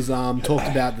one was talked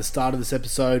about at the start of this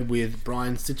episode with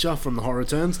Brian Stitcher from The Horror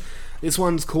Turns. This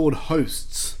one's called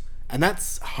Hosts, and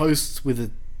that's hosts with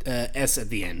a S at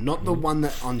the end, not the one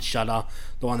that on Shudder,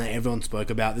 the one that everyone spoke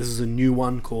about. This is a new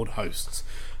one called Hosts.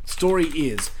 Story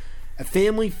is: a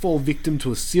family fall victim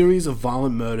to a series of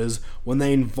violent murders when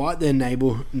they invite their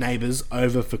neighbors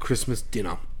over for Christmas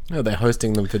dinner. Oh, they're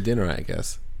hosting them for dinner, I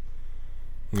guess.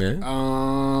 Yeah.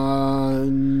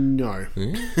 No.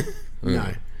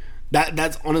 No.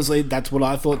 That's honestly, that's what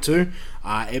I thought too.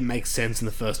 It makes sense in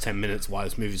the first 10 minutes why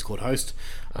this movie's called Host.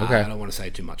 Okay. I don't want to say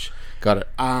too much. Got it.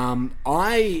 I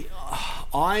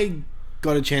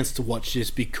got a chance to watch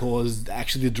this because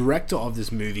actually the director of this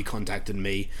movie contacted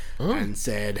me and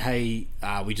said, "Hey,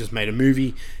 we just made a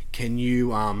movie. Can you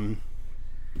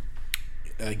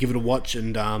give it a watch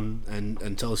and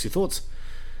tell us your thoughts?"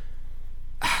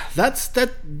 That's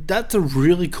a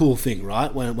really cool thing,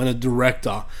 right? When a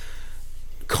director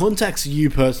contacts you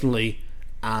personally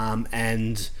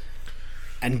and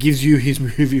gives you his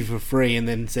movie for free and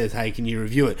then says, "Hey, can you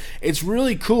review it?" It's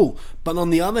really cool. But on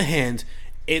the other hand,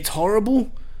 it's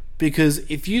horrible because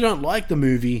if you don't like the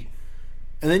movie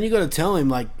and then you got to tell him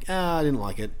like, I didn't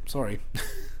like it, sorry.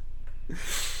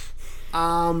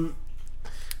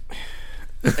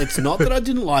 It's not that I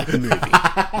didn't like the movie.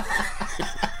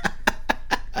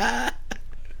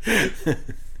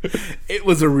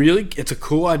 It's a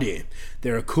cool idea.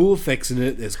 There are cool effects in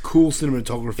it. There's cool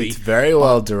cinematography. It's very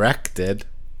well directed.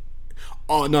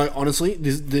 Oh no, honestly,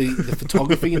 the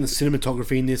photography and the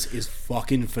cinematography in this is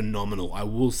fucking phenomenal. I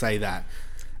will say that.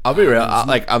 I'll be real.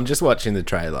 I'm just watching the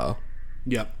trailer.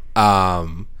 Yep.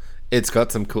 It's got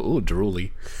some cool. Ooh,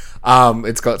 drooly.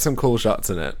 It's got some cool shots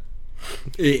in it.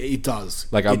 It does.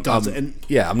 It does.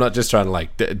 I'm not just trying to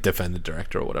like defend the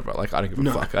director or whatever. Like, I don't give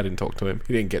a fuck. I didn't talk to him.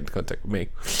 He didn't get in contact with me.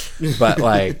 But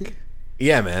like,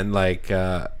 yeah, man. Like,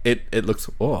 it looks.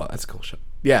 Oh, that's a cool shot.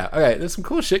 Yeah. Okay. There's some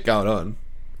cool shit going on.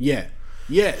 Yeah.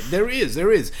 Yeah, there is,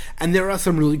 and there are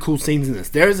some really cool scenes in this.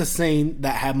 There is a scene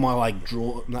that had my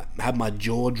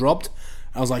jaw dropped.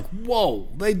 I was like, "Whoa!"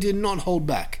 They did not hold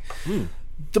back.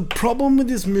 The problem with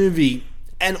this movie,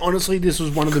 and honestly, this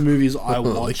was one of the movies I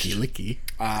watched. Licky.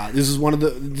 This was one of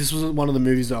the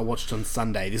movies that I watched on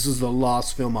Sunday. This was the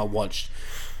last film I watched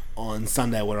on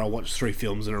Sunday, where I watched 3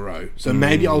 films in a row. So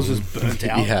maybe I was just burnt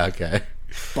out. Yeah. Okay.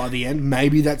 By the end,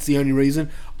 maybe that's the only reason.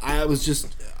 I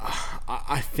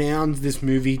found this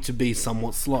movie to be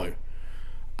somewhat slow.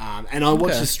 And I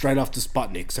watched this straight after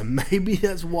Sputnik, so maybe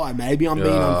that's why. Maybe I'm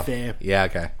being unfair. Yeah,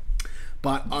 okay.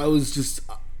 But I was just...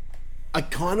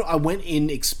 I went in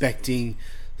expecting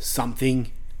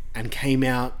something and came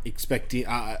out with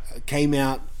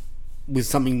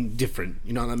something different.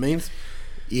 You know what I mean?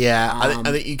 Yeah,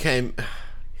 I think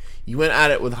you went at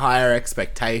it with higher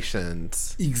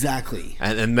expectations. Exactly.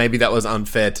 And maybe that was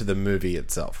unfair to the movie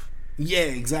itself. Yeah,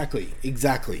 exactly. In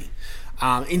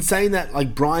saying that,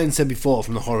 like Brian said before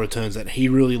from the Horror Returns, that he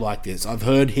really liked this. I've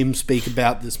heard him speak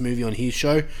about this movie on his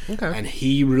show, and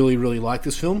he really, really liked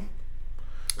this film.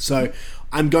 So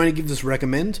I'm going to give this a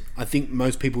recommend. I think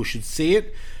most people should see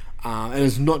it. And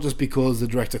it's not just because the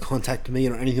director contacted me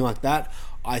or anything like that.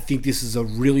 I think this is a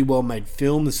really well made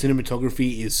film. The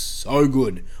cinematography is so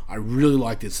good. I really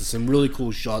like this. There's some really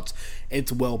cool shots.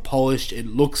 It's well polished. It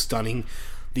looks stunning.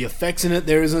 The effects in it,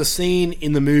 there is a scene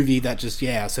in the movie that just,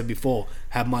 I said before,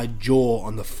 had my jaw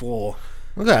on the floor.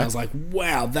 Okay. I was like,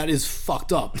 wow, that is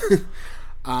fucked up.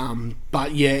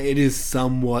 But yeah, it is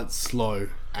somewhat slow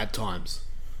at times.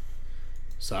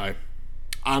 So,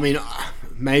 I mean,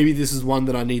 maybe this is one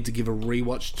that I need to give a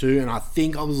rewatch to, and I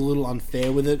think I was a little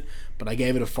unfair with it, but I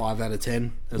gave it a 5 out of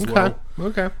 10 as well.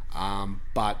 Okay.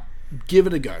 But give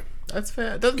it a go. That's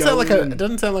fair. It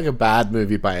doesn't sound like a bad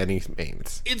movie by any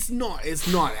means. It's not.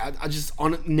 I just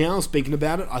now speaking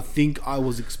about it, I think I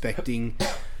was expecting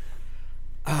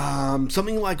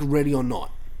something like Ready or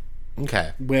Not.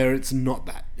 Okay. Where it's not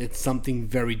that. It's something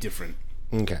very different.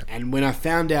 Okay. And when I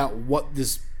found out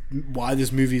why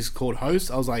this movie is called Host,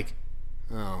 I was like,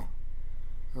 oh.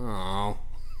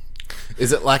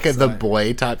 Is it like The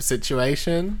Boy type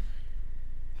situation?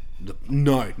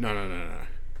 No.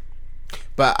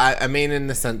 But I mean, in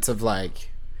the sense of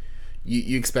like,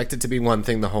 you expect it to be one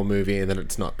thing the whole movie, and then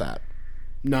it's not that.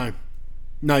 No,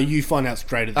 you find out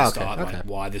straight at the start like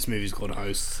why this movie's called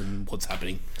Hosts and what's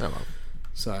happening. Oh well.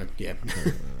 So yeah.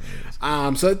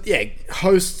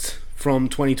 Hosts from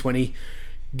 2020.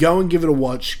 Go and give it a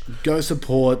watch. Go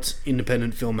support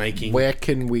independent filmmaking. Where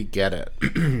can we get it?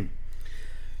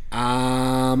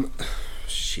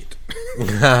 Shit.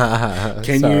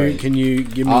 Can you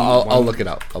give me? I'll look it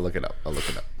up.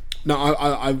 No,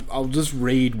 I'll just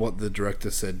read what the director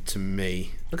said to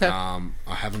me. Okay. I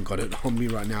haven't got it on me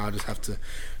right now. I just have to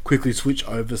quickly switch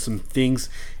over some things.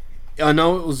 I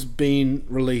know it was being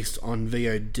released on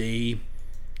VOD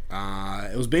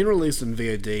It was being released in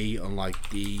VOD on like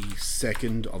the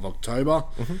 2nd of October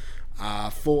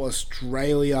for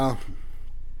Australia.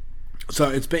 So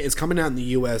it's coming out in the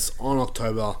US on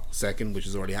October 2nd, which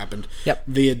has already happened. Yep.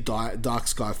 Via Dark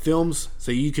Sky Films.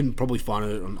 So you can probably find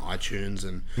it on iTunes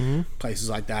and places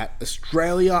like that.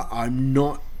 Australia, I'm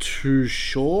not too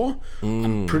sure.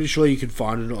 I'm pretty sure you could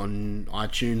find it on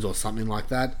iTunes or something like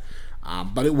that.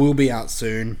 But it will be out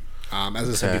soon. As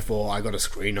I said before, I got a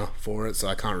screener for it, so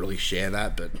I can't really share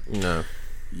that. But No.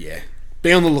 yeah,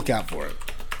 be on the lookout for it.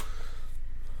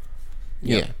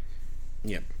 Yeah.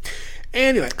 Yep.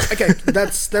 Anyway, okay,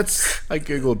 that's I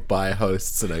googled buy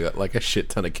hosts and I got like a shit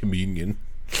ton of communion.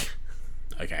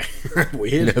 okay. You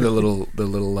Weird. know, the little The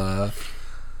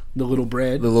little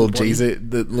bread. the little body- Jesus,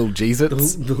 the little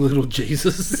Jesus, The little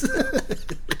Jesus.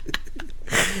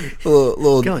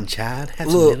 little Go on, Chad. Have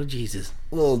Little- some little Jesus.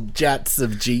 little jats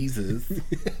of Jesus.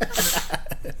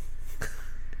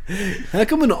 How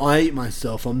come when I eat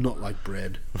myself, I'm not like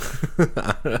bread?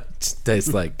 Just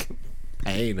tastes like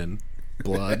pain and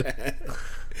blood.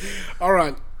 All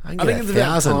right. I can get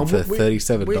 $1,000 for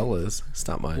 $37.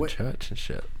 Start my own we- church and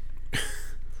shit.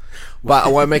 But I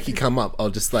won't make you come up. I'll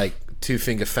just like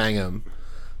 2-finger fang him,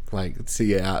 like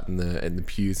see you out in the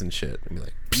pews and shit, and be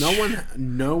like,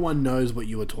 No one knows what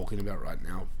you were talking about right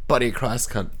now. "Body of Christ,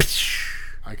 cunt."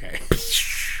 Okay.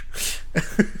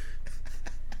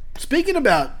 Speaking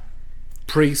about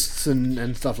priests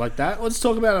and stuff like that, let's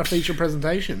talk about our feature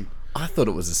presentation. I thought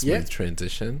it was a smooth Yeah.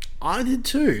 transition. I did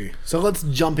too. So let's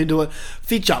jump into a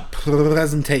feature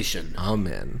presentation.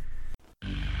 Amen.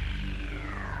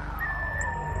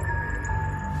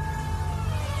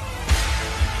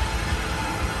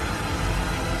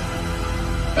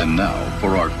 And now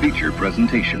for our feature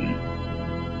presentation.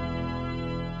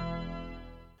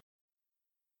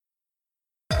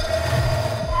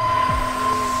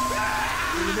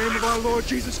 In the name of our Lord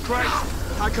Jesus Christ,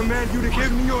 I command you to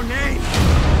give me your name.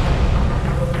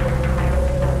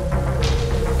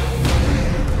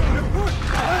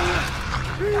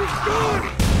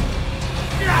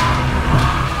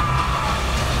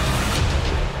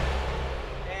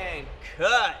 And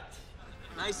cut.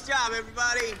 Nice job,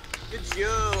 everybody. Good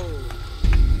job.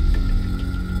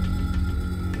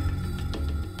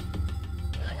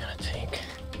 I gotta think.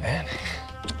 Man.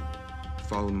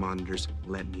 Follow monitors,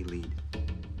 let me lead.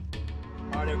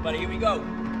 All right, everybody, here we go.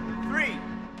 3,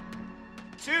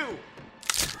 2.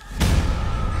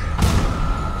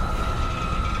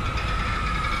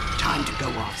 Time to go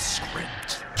off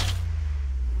script.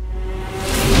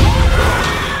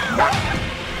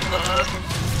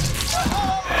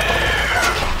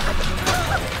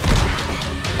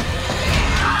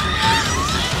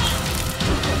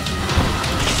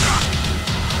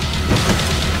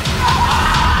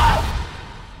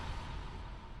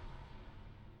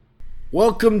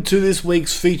 Welcome to this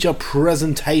week's feature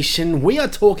presentation. We are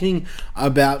talking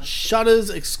about Shudder's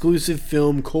exclusive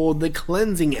film called The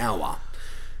Cleansing Hour.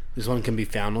 This one can be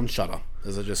found on Shudder,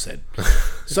 as I just said.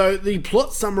 So the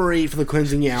plot summary for The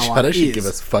Cleansing Hour Shudder is... should give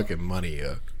us fucking money,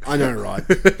 yo. I know, right?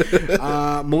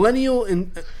 Millennial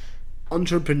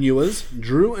entrepreneurs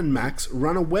Drew and Max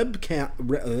run a webcast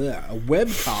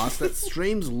that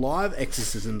streams live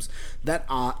exorcisms that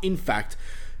are, in fact,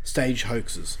 stage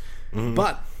hoaxes.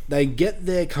 But they get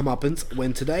their comeuppance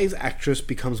when today's actress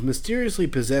becomes mysteriously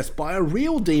possessed by a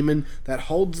real demon that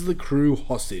holds the crew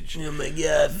hostage. Oh my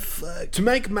god, fuck. To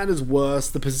make matters worse,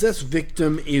 the possessed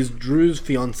victim is Drew's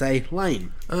fiancée,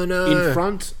 Lane. Oh no.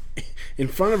 In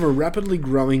front of a rapidly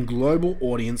growing global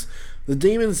audience, the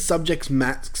demon subjects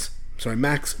Max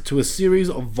to a series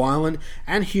of violent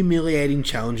and humiliating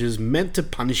challenges meant to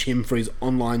punish him for his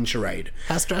online charade.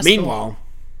 How stressful.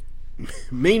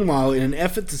 Meanwhile, in an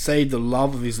effort to save the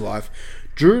love of his life,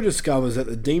 Drew discovers that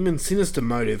the demon's sinister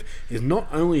motive is not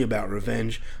only about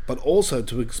revenge, but also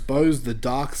to expose the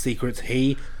dark secrets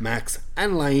he, Max,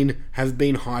 and Lane have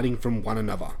been hiding from one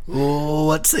another. Oh,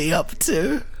 what's he up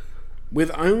to?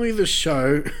 With only the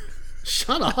show...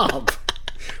 Shut up!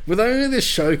 With only the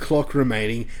show clock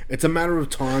remaining, it's a matter of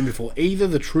time before either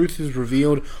the truth is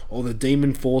revealed or the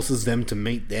demon forces them to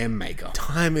meet their maker.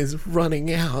 Time is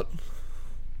running out.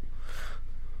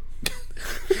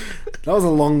 That was a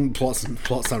long plot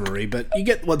summary, but you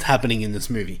get what's happening in this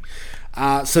movie.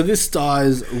 So this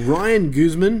stars Ryan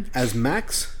Guzman as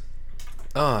Max.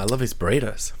 Oh, I love his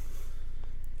burritos.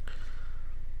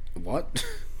 What?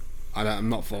 I'm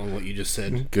not following what you just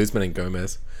said. Guzman and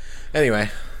Gomez. Anyway.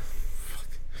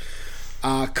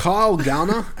 Kyle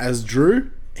Garner as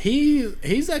Drew.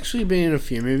 He's actually been in a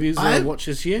few movies that I watched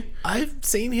this year. I've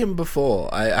seen him before.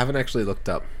 I haven't actually looked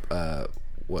up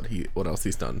what else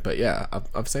he's done, but yeah,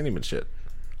 I've seen him in shit.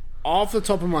 off the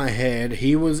top of my head,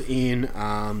 he was in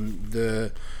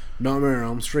the Nightmare on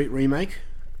Elm Street remake.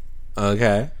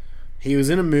 Okay. He was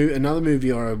in another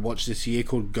movie I watched this year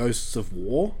called Ghosts of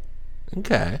War.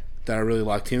 Okay. That I really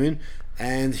liked him in.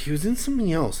 And he was in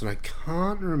something else, and I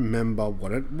can't remember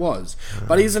what it was.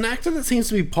 But he's an actor that seems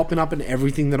to be popping up in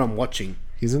everything that I'm watching.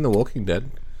 He's in The Walking Dead.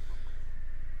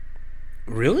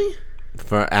 Really?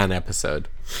 For an episode.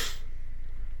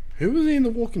 Who was he in The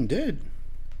Walking Dead?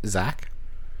 Zach?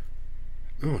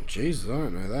 Oh, Jesus, I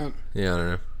don't know that. Yeah, I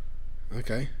don't know.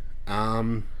 Okay.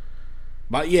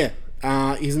 But yeah,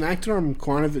 he's an actor I'm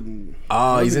kind of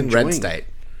he's in Red enjoying. State.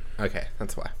 Okay,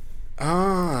 that's why.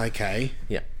 Okay.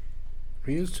 Yeah.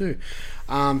 He is too.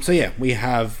 So yeah, we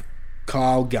have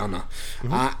Kyle Gunner.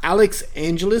 Alex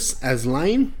Angelis as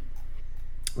Lane.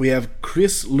 We have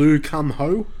Chris Lou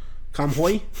Kamhoy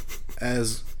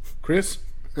as Chris.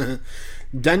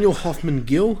 Daniel Hoffman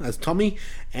Gill as Tommy.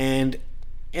 And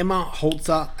Emma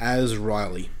Holzer as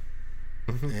Riley.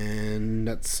 And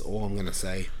that's all I'm going to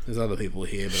say. There's other people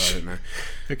here, but I don't know.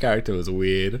 Her character was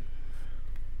weird.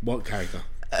 What character?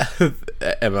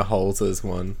 Emma Holzer's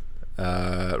one.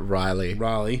 Riley.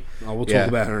 Oh, we'll talk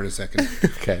about her in a second.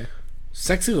 Okay.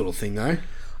 Sexy little thing, though.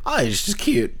 Oh, it's just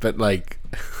cute, but like,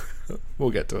 we'll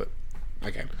get to it.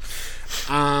 Okay.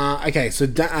 Okay, so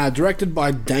directed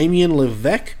by Damien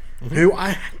Levesque, who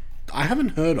I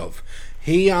haven't heard of.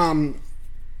 He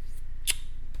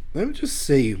let me just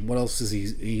see what else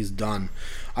he's done.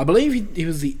 I believe he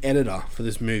was the editor for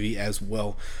this movie as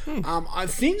well. I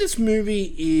think this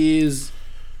movie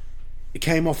it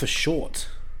came off a short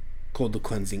called The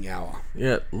Cleansing Hour.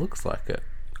 Yeah, it looks like it.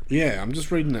 Yeah, I'm just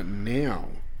reading it now.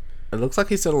 It looks like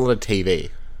he's done a lot of TV.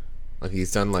 Like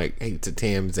he's done like heaps of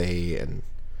TMZ and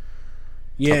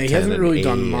Yeah, Top he 10 hasn't and really E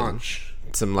done and much.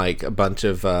 Some like a bunch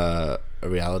of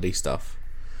reality stuff.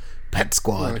 Pet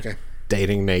Squad. Oh, okay.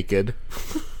 Dating Naked.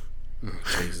 Oh,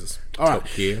 Jesus. Alright, Top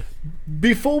Gear.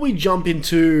 before we jump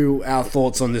into our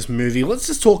thoughts on this movie, let's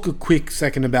just talk a quick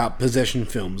second about possession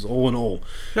films, all in all.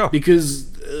 Sure.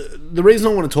 Because the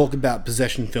reason I want to talk about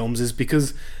possession films is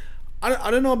because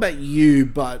I don't know about you,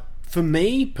 but for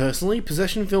me, personally,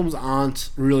 possession films aren't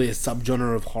really a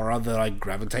subgenre of horror that I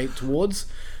gravitate towards.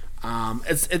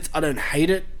 It's I don't hate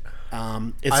it.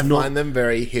 It's I not. find them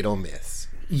very hit or miss.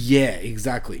 Yeah,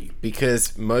 exactly.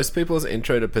 Because most people's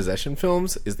intro to possession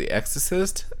films is The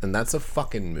Exorcist, and that's a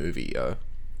fucking movie, yo.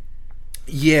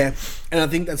 Yeah, and I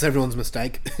think that's everyone's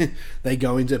mistake. They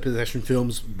go into possession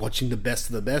films watching the best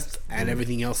of the best, and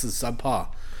everything else is subpar.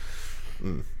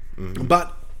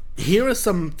 But here are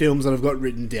some films that I've got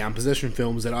written down, possession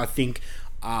films that I think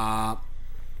are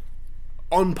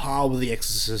on par with The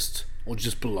Exorcist or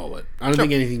just below it. I don't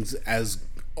think anything's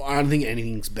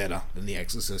better than The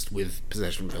Exorcist with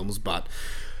possession films, but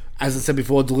as I said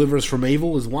before, Deliver Us From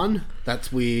Evil is one.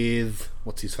 That's with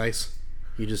what's his face?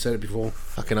 You just said it before.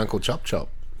 Fucking Uncle Chop Chop.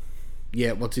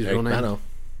 Yeah, what's his Eric real name? Bana.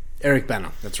 Eric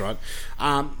Bana, that's right.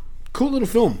 Cool little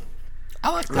film. I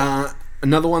like that.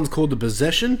 Another one's called The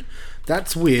Possession.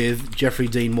 That's with Jeffrey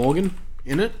Dean Morgan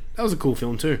in it. That was a cool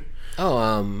film too.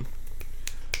 Oh,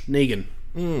 Negan.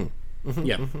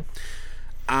 Yeah.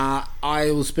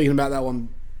 I was speaking about that one,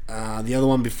 the other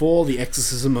one before, The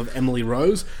Exorcism of Emily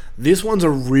Rose. This one's a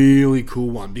really cool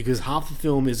one because half the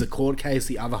film is a court case,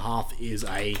 the other half is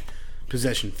a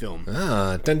possession film.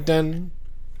 dun dun.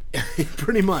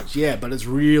 Pretty much, yeah, but it's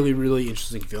really, really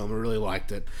interesting film. I really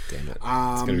liked it. Damn it. It's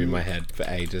going to be in my head for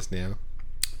ages now.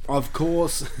 Of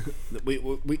course,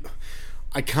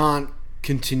 I can't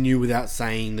continue without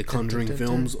saying the Conjuring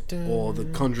films or the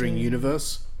Conjuring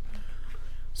universe.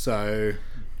 So,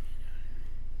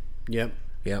 yep.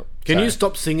 Can you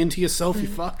stop singing to yourself, you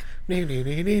fuck?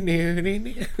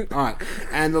 Alright,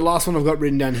 and the last one I've got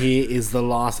written down here is The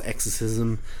Last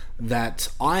Exorcism that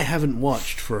I haven't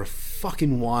watched for a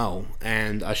fucking while,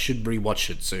 and I should rewatch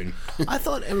it soon. I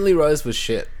thought Emily Rose was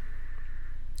shit.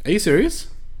 Are you serious?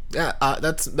 Yeah,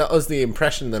 that was the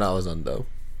impression that I was under.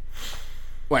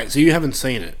 Wait, so you haven't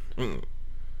seen it?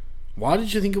 Why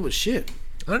did you think it was shit?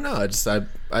 I don't know.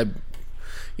 I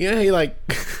you know, you like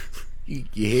you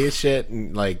hear shit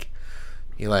and like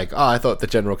you're like, oh, I thought the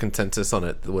general consensus on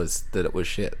it was that it was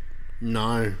shit.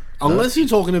 No, unless you're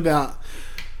talking about,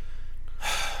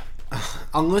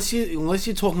 unless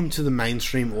you're talking to the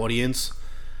mainstream audience,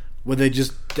 where they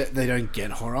don't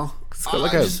get horror. It's got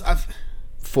like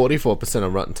 44%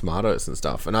 on Rotten Tomatoes and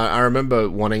stuff, and I remember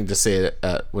wanting to see it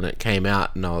when it came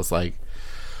out, and I was like,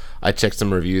 I checked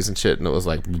some reviews and shit, and it was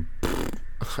like, and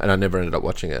I never ended up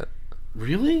watching it.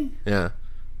 Really? Yeah.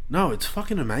 No, it's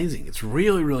fucking amazing. It's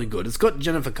really, really good. It's got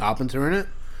Jennifer Carpenter in it.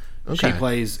 Okay. She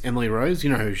plays Emily Rose. You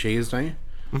know who she is, don't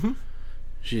you?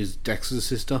 She's Dexter's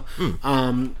sister.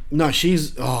 No,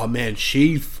 she's... Oh, man,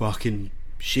 she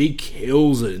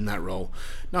kills it in that role.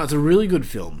 No, it's a really good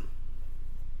film.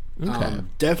 Okay.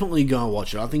 Definitely go and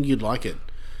watch it. I think you'd like it.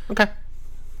 Okay.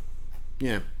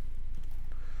 Yeah.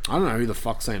 I don't know who the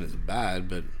fuck's saying it's bad,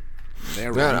 but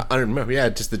they're No, wrong. I don't remember. Yeah,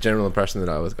 just the general impression that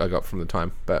I got from the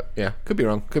time. But yeah, could be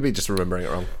wrong. Could be just remembering it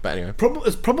wrong. But anyway.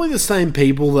 It's probably the same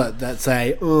people that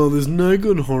say, "Oh, there's no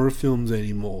good horror films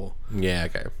anymore." Yeah,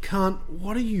 okay.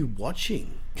 What are you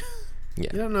watching?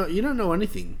 Yeah. You don't know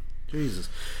anything. Jesus.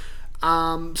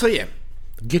 So yeah.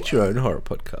 Get your own horror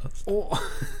podcast.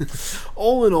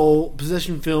 All in all,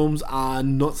 possession films are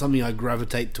not something I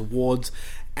gravitate towards,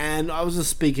 and I was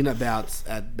just speaking about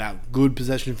good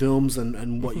possession films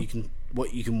and what you can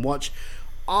watch.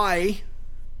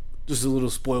 Just a little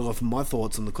spoiler from my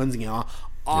thoughts on The Cleansing Hour.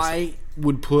 I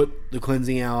would put The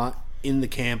Cleansing Hour in the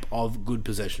camp of good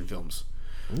possession films.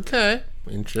 Okay,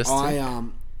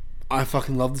 interesting. I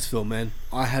fucking love this film, man.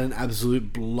 I had an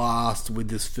absolute blast with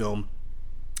this film.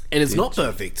 And it's not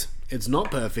perfect. It's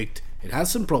not perfect. It has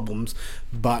some problems,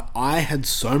 but I had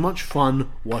so much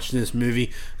fun watching this movie.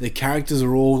 The characters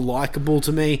are all likable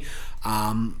to me.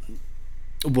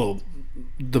 Well,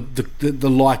 the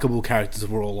likable characters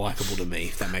were all likable to me,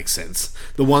 if that makes sense.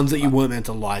 The ones that you weren't meant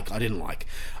to like, I didn't like.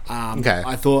 Okay.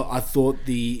 I thought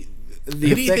the Who do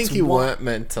you effects think you wa- weren't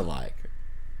meant to like?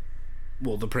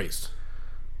 Well, the priest.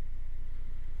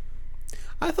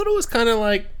 I thought it was kind of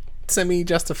like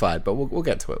semi-justified, but we'll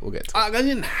get to it. I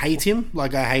didn't hate him.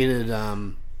 Like, I hated...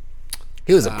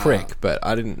 He was a prick, but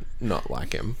I didn't not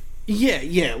like him.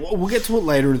 Yeah. We'll get to it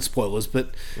later in spoilers,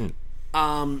 but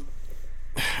I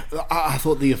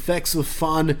thought the effects were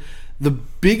fun. The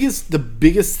biggest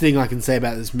thing I can say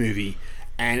about this movie,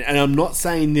 and I'm not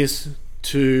saying this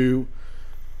to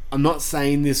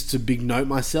big note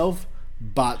myself,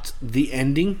 but the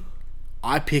ending,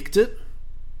 I picked it.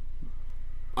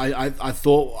 I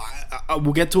thought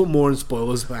we'll get to it more in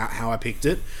spoilers about how I picked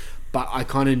it, but I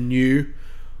kind of knew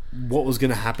what was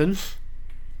going to happen,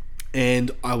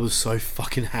 and I was so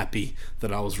fucking happy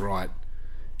that I was right.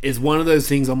 It's one of those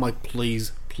things I'm like,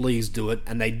 please do it,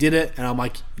 and they did it, and I'm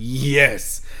like,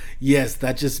 yes,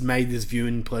 that just made this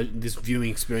viewing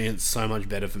experience so much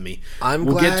better for me.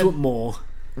 We'll get to it more.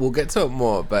 We'll get to it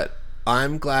more, but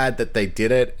I'm glad that they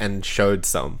did it and showed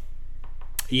some.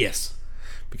 Yes.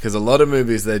 Because a lot of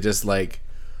movies, they're just like,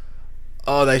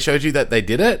 oh, they showed you that they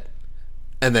did it,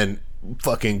 and then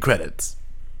fucking credits.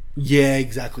 Yeah,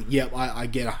 exactly. Yeah, I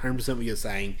get 100% what you're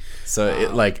saying.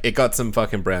 So it got some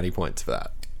fucking brownie points for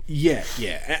that. Yeah.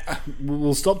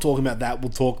 We'll stop talking about that.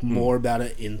 We'll talk more about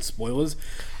it in spoilers.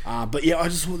 But yeah, I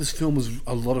just thought this film was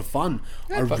a lot of fun.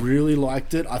 I really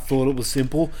liked it. I thought it was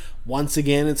simple. Once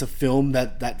again, it's a film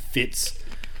that fits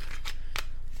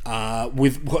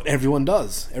with what everyone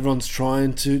does. Everyone's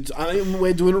trying to... I mean,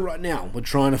 we're doing it right now. We're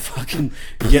trying to fucking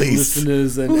get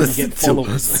listeners and get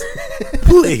followers.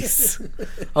 Please.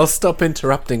 I'll stop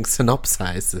interrupting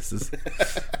synopsizes.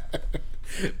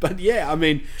 But yeah, I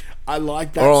mean, I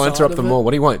like that. Or I'll side interrupt of them it. more.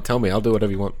 What do you want? Tell me. I'll do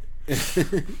whatever you want.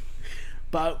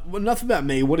 But enough about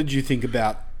me. What did you think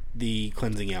about The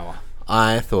Cleansing Hour?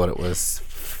 I thought it was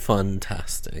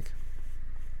fantastic.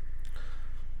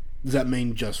 Does that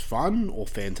mean just fun or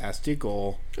fantastic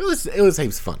or... It was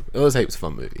heaps fun. It was heaps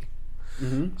fun movie.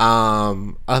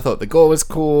 I thought the gore was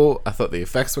cool. I thought the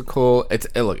effects were cool. It's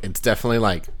definitely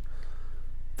like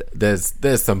there's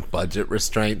some budget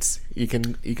restraints you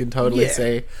can totally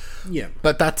see. Yeah.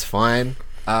 But that's fine.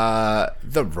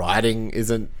 The writing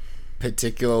isn't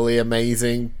particularly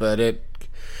amazing, but it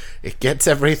gets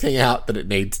everything out that it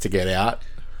needs to get out.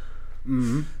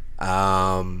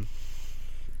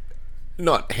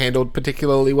 Not handled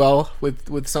particularly well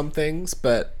with some things,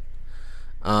 but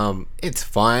it's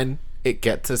fine. It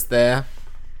gets us there.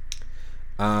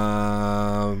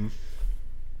 Yeah,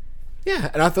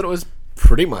 and I thought it was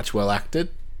pretty much well acted.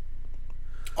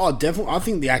 Oh, definitely. I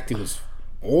think the acting was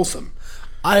awesome.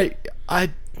 I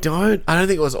don't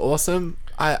think it was awesome.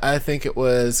 I think it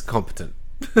was competent.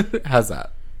 How's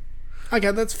that?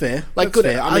 Okay, that's fair. Like, that's good.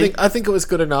 fair. I think it was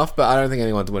good enough, but I don't think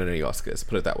anyone's winning any Oscars.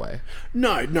 Put it that way.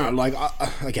 No. Like,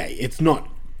 okay, it's not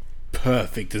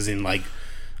perfect, as in like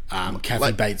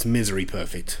Kathy Bates' Misery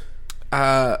perfect.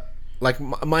 Like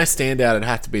my standout, it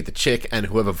had to be the chick and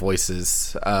whoever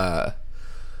voices the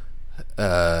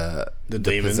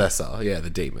demon. possessor. Yeah, the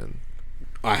demon.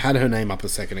 I had her name up a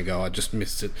second ago. I just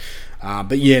missed it.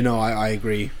 But yeah, no, I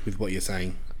agree with what you're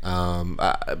saying.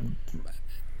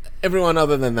 Everyone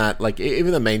other than that, like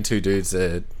even the main two dudes,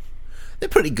 they're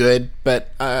pretty good,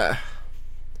 but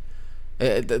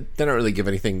They don't really give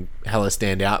anything hella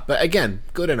stand out, but again,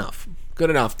 good enough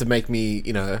to make me,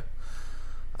 you know,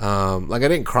 like I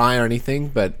didn't cry or anything,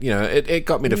 but you know, it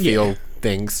got me to feel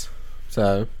things.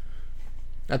 So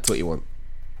that's what you want.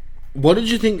 What did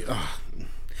you think?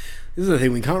 This is the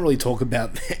thing, we can't really talk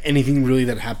about anything really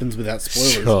that happens without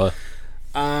spoilers. Sure.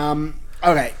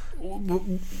 Okay,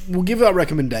 we'll give our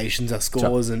recommendations, our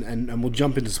scores, and we'll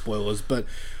jump into spoilers. But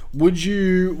would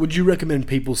you recommend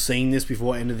people seeing this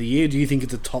before end of the year? Do you think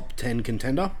it's a top 10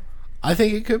 contender? I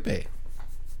think it could be.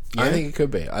 Yeah? I think it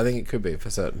could be for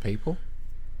certain people.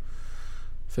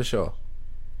 For sure.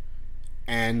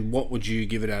 And what would you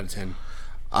give it out of 10?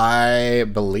 I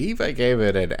believe I gave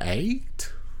it an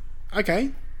 8.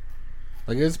 Okay.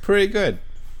 Like, it was pretty good.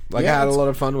 Like, Yeah, I had a it's- lot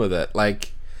of fun with it.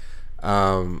 Like,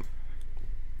 I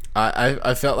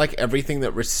felt like everything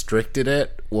that restricted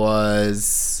it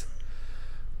was,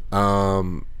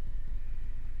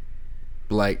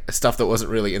 like, stuff that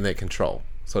wasn't really in their control,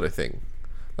 sort of thing.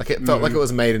 Like, it felt like it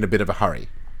was made in a bit of a hurry.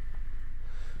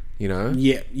 You know?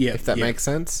 Yeah. If that makes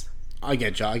sense. I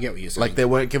get you. I get what you're saying. Like, they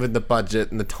weren't given the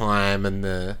budget and the time and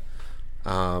the,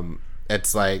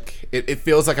 it's like, it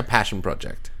feels like a passion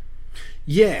project.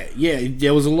 Yeah.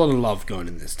 There was a lot of love going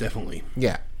in this, definitely.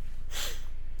 Yeah.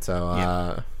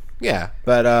 So, yeah.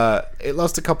 But it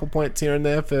lost a couple points here and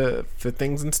there for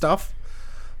things and stuff.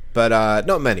 But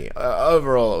not many.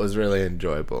 Overall, it was really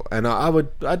enjoyable. And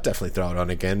I'd definitely throw it on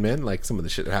again, man. Like, some of the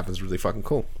shit that happens is really fucking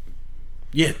cool.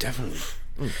 Yeah, definitely.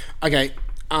 Okay,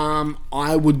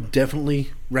 I would definitely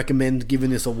recommend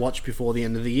giving this a watch before the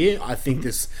end of the year. I think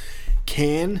this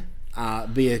can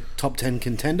be a top 10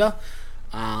 contender.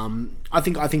 I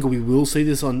think we will see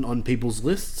this on people's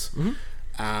lists.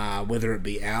 Whether it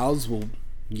be ours will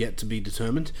yet to be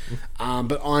determined.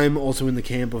 But I'm also in the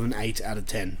camp of an 8 out of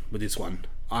 10 with this one.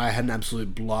 I had an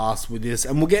absolute blast with this,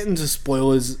 and we'll get into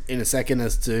spoilers in a second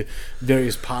as to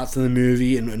various parts of the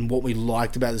movie and what we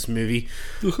liked about this movie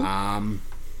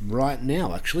right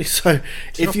now, actually. So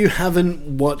if you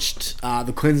haven't watched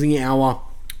The Cleansing Hour,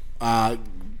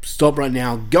 stop right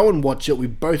now, go and watch it. We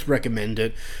both recommend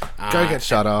it. Go get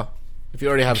Shudder. If you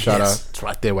already have Shudder, Yes. it's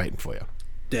right there waiting for you.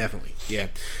 Definitely, yeah.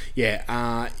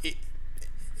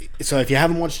 So if you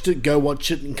haven't watched it, go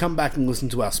watch it and come back and listen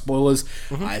to our spoilers.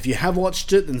 If you have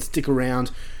watched it, then stick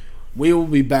around. We will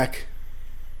be back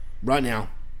right now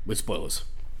with spoilers.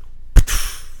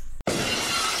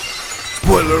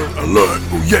 Spoiler alert,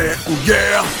 oh yeah, oh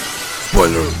yeah.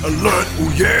 Spoiler alert, oh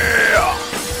yeah.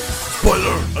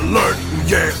 Spoiler alert, oh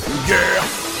yeah, oh yeah.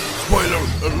 Spoiler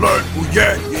alert, oh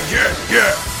yeah,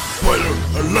 yeah. Spoiler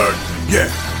alert, yeah.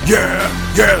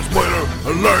 Spoiler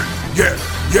alert, yeah.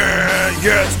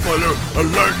 Spoiler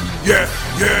alert, yeah.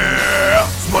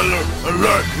 Spoiler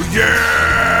alert, oh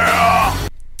yeah.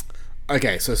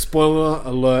 Okay, so spoiler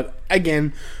alert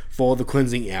again for The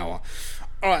Cleansing Hour.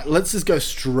 Alright, let's just go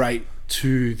straight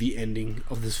to the ending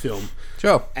of this film.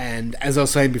 Sure. And as I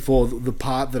was saying before, the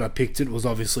part that I picked it was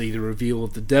obviously the reveal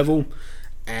of the devil.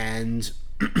 And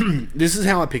this is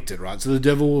how I picked it, right? So the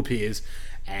devil appears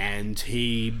and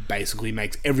he basically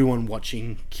makes everyone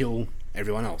watching kill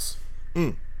everyone else.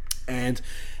 And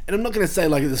I'm not going to say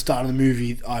like at the start of the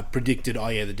movie I predicted, oh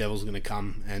yeah, the devil's going to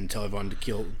come and tell everyone to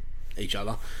kill each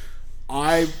other.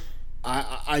 I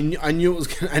knew it was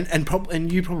gonna,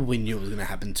 and you probably knew it was going to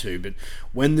happen too. But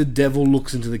when the devil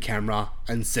looks into the camera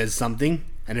and says something,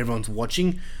 and everyone's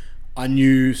watching, I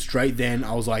knew straight then.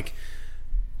 I was like,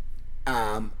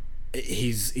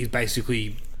 he's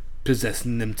basically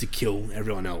possessing them to kill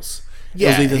everyone else.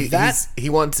 Yeah, it was either he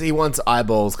wants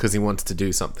eyeballs because he wants to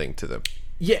do something to them.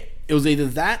 Yeah, it was either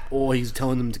that or he's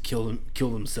telling them to kill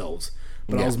themselves.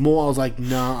 But Yeah. I was like,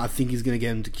 nah, I think he's going to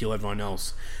get him to kill everyone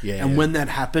else. Yeah, And yeah. when that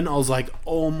happened, I was like,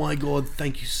 oh my god,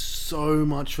 thank you so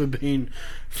much for being,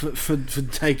 for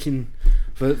listening,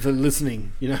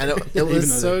 you know? And it Even was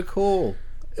though so cool.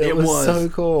 It It was was. so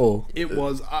cool. It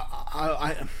was,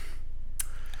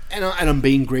 and I'm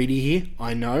being greedy here,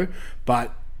 I know,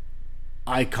 but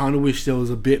I kind of wish there was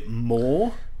a bit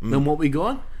more than what we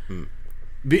got.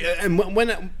 And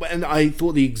when I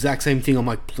thought the exact same thing, I'm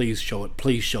like, please show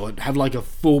it. Have like a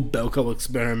full Belko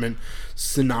experiment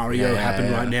scenario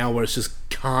happen right now where it's just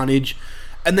carnage.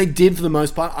 And they did for the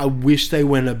most part. I wish they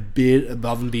went a bit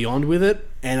above and beyond with it,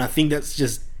 and I think that's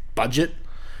just budget.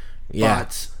 Yeah.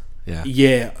 But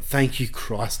Yeah. thank you,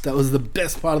 Christ. That was the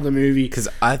best part of the movie. Because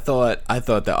I thought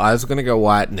the eyes were gonna go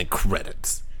white and then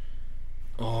credits.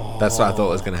 Oh, that's what I thought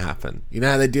was gonna happen. You know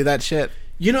how they do that shit?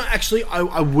 You know, actually,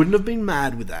 I wouldn't have been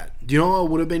mad with that. Do you know what I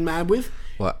would have been mad with?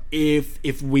 What? If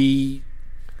we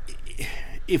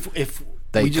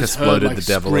They we just exploded heard, the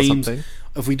devil or screams, something?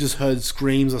 If we just heard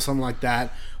screams or something like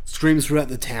that, screams throughout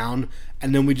the town,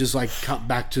 and then we just like cut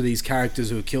back to these characters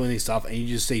who are killing these stuff, and you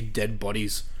just see dead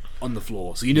bodies on the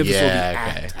floor. So you never saw the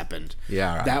act happened.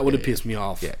 Yeah, right. That would have pissed me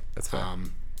off. Yeah, that's fair.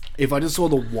 If I just saw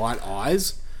the white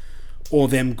eyes or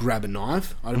them grab a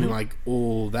knife, I'd have been like,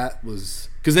 oh, that was...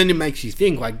 Because then it makes you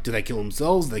think, like, do they kill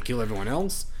themselves? Do they kill everyone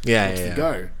else? Yeah, What's yeah. the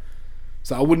go?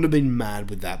 So I wouldn't have been mad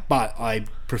with that, but I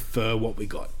prefer what we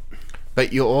got.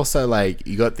 But you also, like,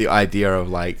 you got the idea of,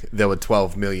 like, there were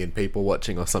 12 million people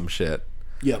watching or some shit.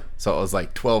 Yep. So it was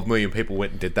like 12 million people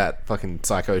went and did that fucking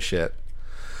psycho shit.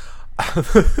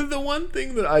 The one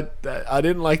thing that I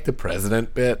didn't like the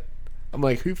president bit. I'm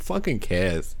like, who fucking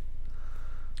cares?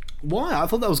 Why? I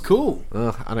thought that was cool.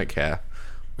 Ugh, I don't care.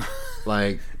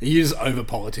 Like, You're just over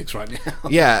politics right now.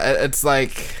 yeah, it's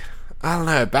like, I don't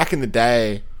know, back in the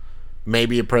day,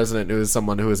 maybe a president who was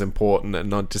someone who was important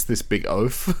and not just this big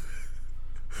oaf.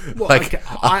 Well, Like, okay,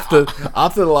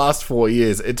 after the last 4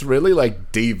 years, it's really,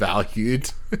 like,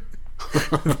 devalued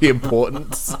the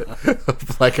importance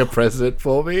of, like, a president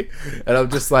for me. And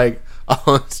I'm just like,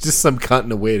 oh, it's just some cunt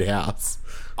in a weird house.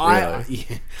 Really.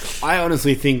 I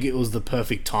honestly think it was the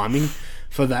perfect timing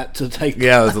for that to take place.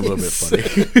 Yeah, it was a little bit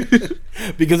funny.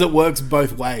 Because it works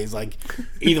both ways. Like,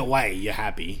 either way, you're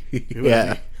happy.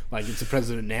 Yeah. Like, it's the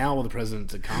president now or the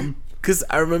president to come. Because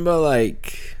I remember,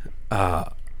 like,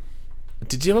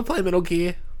 did you ever play Metal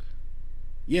Gear?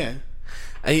 Yeah.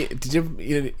 And did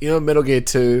you know Metal Gear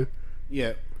 2?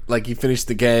 Yeah. Like, you finish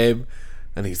the game,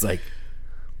 and he's like,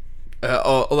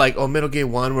 or Metal Gear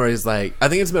 1, where he's like, I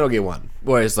think it's Metal Gear 1,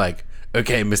 where he's like,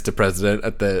 okay, Mr. President,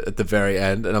 at the very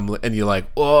end, and you're like,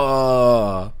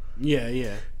 oh, Yeah,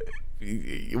 yeah.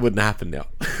 it wouldn't happen now.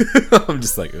 I'm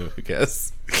just like, oh, who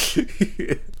cares?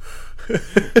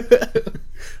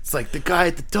 It's like the guy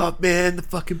at the top, man, the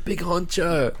fucking big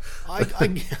honcho.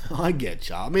 I get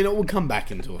ya. I mean, it will come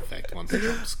back into effect once it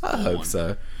comes. I hope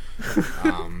so.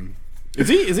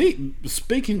 Is he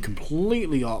speaking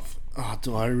completely off? Oh,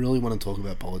 do I really want to talk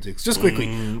about politics? Just quickly,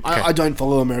 okay. I don't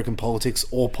follow American politics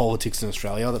or politics in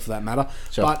Australia, for that matter.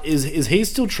 Sure. But is he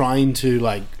still trying to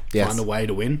like Yes. find a way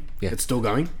to win? Yeah. It's still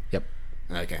going. Yep.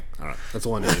 Okay, all right. That's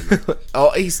all I need to know.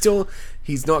 Oh,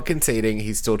 he's not conceding.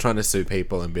 He's still trying to sue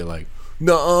people and be like,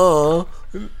 no.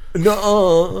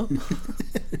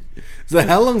 So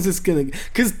how long is this gonna?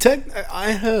 Because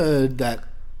I heard that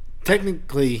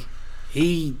technically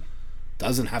he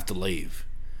doesn't have to leave.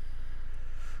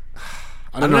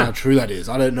 I don't know how true that is.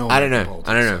 I don't know. I don't know. Politics,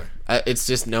 I don't know. so. It's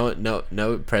just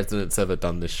no president's ever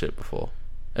done this shit before.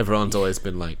 Everyone's always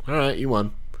been like, all right, you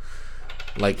won.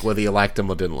 Like, whether you liked him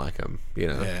or didn't like him, you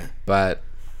know. Yeah. But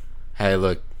hey,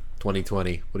 look,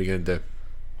 2020. What are you gonna do?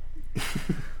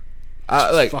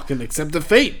 Like, Fucking accept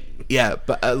defeat. yeah,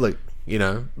 but look, you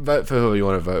know, vote for who you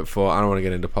want to vote for. I don't want to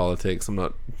get into politics. I'm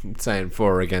not saying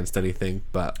for or against anything,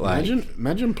 but like,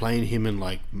 Imagine playing him in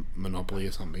like Monopoly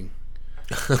or something.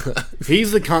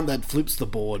 He's the cunt that flips the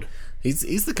board.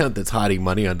 he's the cunt that's hiding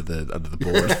money under the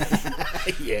board.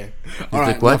 Yeah. All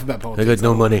right. like, what? Enough about I politics. got no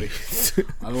don't wanna money.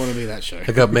 I don't want to be that show.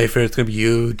 I got Mayfair. It's gonna be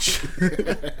huge.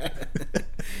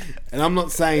 And I'm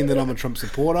not saying that I'm a Trump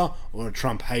supporter or a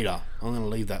Trump hater. I'm going to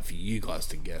leave that for you guys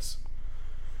to guess.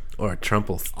 Or a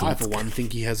Trumpel. I, for one,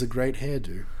 think he has a great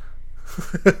hairdo.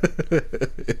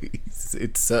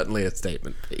 It's certainly a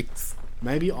statement piece.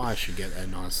 Maybe I should get a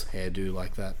nice hairdo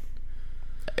like that.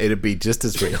 It'd be just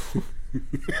as real.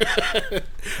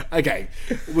 Okay,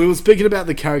 we were speaking about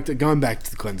the character, going back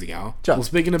to the cleansing hour. Sure. We're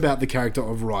speaking about the character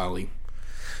of Riley.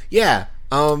 Yeah.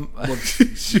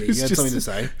 She you had something to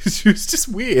say? She was just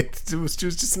weird. She was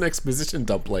just an exposition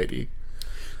dump lady.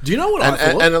 Do you know what I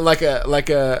thought? And like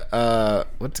a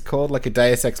what's it called? Like a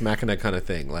Deus Ex Machina kind of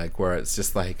thing, like where it's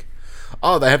just like,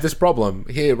 oh, they have this problem.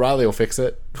 Here, Riley will fix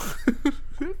it.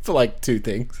 For like 2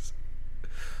 things.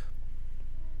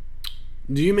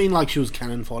 Do you mean like she was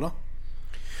cannon fodder?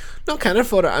 Not cannon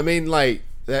fodder. I mean, like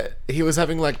that he was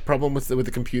having like problem with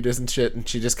the computers and shit, and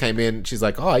she just came in. And she's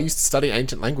like, "Oh, I used to study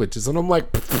ancient languages," and I'm like,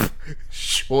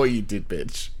 "Sure, you did,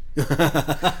 bitch."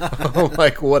 I'm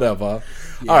like, whatever.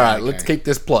 Yeah, All right, okay. let's keep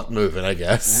this plot moving, I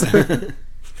guess.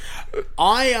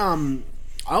 I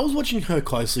was watching her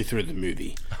closely through the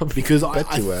movie because I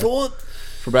bet you were. thought,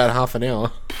 For about half an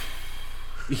hour.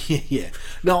 yeah,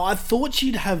 no, I thought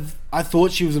she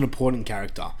was an important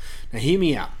character. Now, hear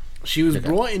me out. She was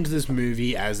brought into this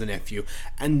movie as a nephew,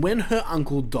 and when her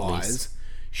uncle dies,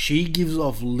 she gives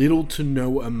off little to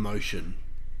no emotion.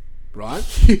 Right?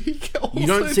 You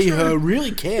don't see her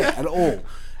really care at all.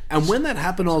 And when that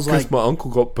happened, I was Because like, my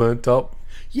uncle got burnt up.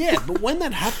 yeah, but when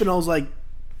that happened, I was like,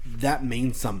 that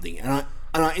means something. And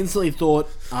I instantly thought,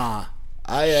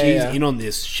 she's in on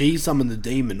this. She summoned the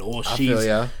demon, or I she's feel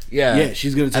ya. Yeah,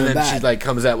 she's gonna turn and then bad. she like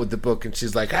comes out with the book, and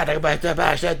she's like, yeah,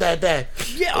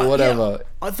 or whatever. yeah.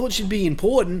 I thought she'd be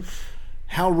important.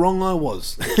 How wrong I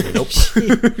was. Nope.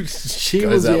 she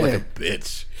Goes was out yeah. like a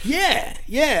bitch. Yeah.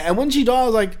 And when she died, I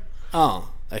was like, oh,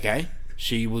 okay.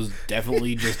 She was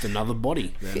definitely just another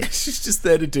body. Then. Yeah, she's just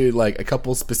there to do like a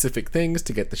couple specific things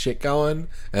to get the shit going,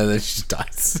 and then she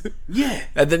dies. Yeah.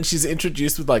 And then she's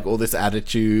introduced with like all this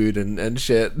attitude and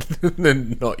shit,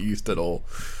 and not used at all.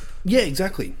 Yeah,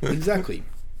 exactly.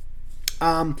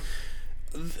 Again,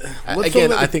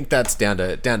 I think that's down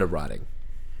to writing.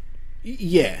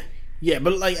 Yeah,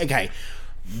 but like, okay,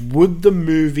 would the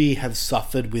movie have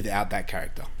suffered without that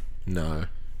character? No.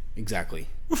 Exactly.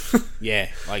 Yeah,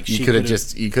 like You could have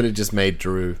just made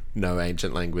Drew know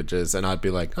ancient languages, and I'd be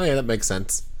like, oh yeah, that makes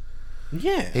sense.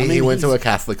 Yeah, He went to a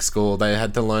Catholic school. They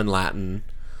had to learn Latin,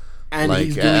 and like,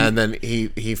 he's doing, and then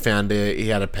he found it. He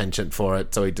had a penchant for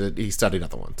it, so he studied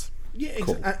other ones. yeah,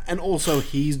 Cool. and also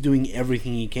he's doing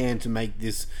everything he can to make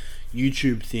this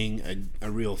YouTube thing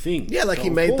a real thing. Yeah, like So he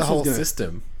of made the course whole he's gonna-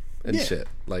 system and Yeah. shit.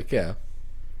 Like, yeah.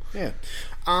 Yeah.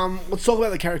 Let's talk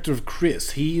about the character of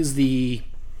Chris. He is the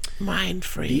Mind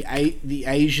freak. the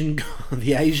Asian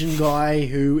the Asian guy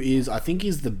who is, I think,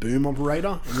 he's the boom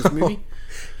operator in this movie.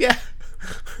 Yeah.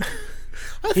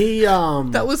 He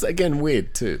That was again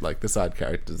weird too. Like the side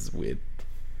characters is weird.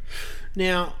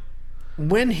 now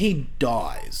when he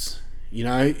dies, you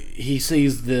know, he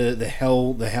sees the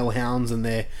hellhounds and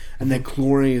they're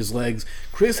clawing his legs.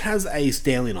 Chris has a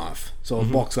Stanley knife, so a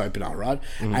box opener, right?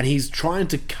 And he's trying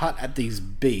to cut at these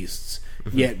beasts.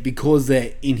 Yet because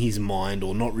they're in his mind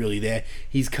or not really there,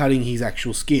 he's cutting his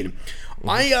actual skin.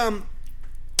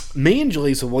 Me and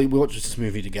Jaleesa, we watched this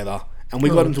movie together, and we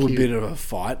got into cute. a bit of a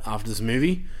fight after this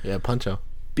movie. Yeah, Puncher.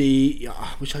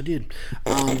 I wish I did,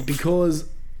 because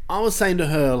I was saying to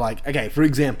her, like, okay, for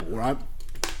example, right?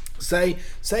 Say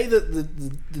that the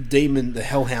demon, the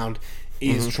hellhound,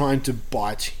 is trying to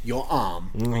bite your arm,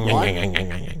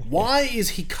 right? Why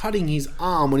is he cutting his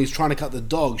arm when he's trying to cut the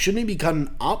dog? Shouldn't he be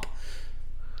cutting up?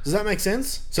 Does that make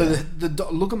sense? So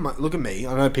look at me.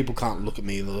 I know people can't look at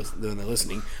me when they're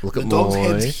listening. Look the at dog's my-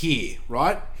 head's here,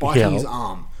 right? Biting Yeah. his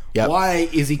arm. Yep. Why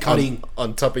is he cutting?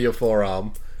 on top of your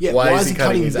forearm? Yeah. Why is he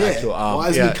cutting his there? actual arm? Why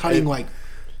isn't Yeah, he cutting it- like?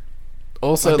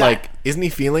 Also, like that? like, isn't he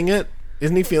feeling it?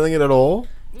 Isn't he feeling it at all?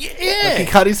 Yeah. Like, he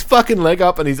cut his fucking leg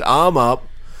up and his arm up,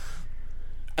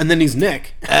 And then his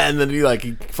neck. and then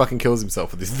he fucking kills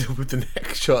himself with his with the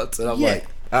neck shots. And I'm Yeah. like,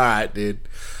 all right, dude.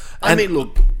 I And mean,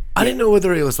 look. I didn't know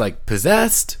whether he was like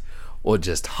possessed or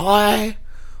just high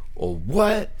or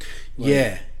what.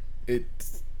 Yeah.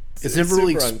 It's It's never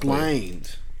really super unclear.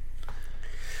 explained.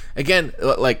 Again,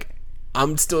 like,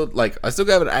 I'm still like, I still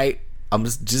gave it an 8. I'm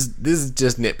just this is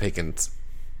just nitpickings.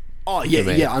 Oh yeah, to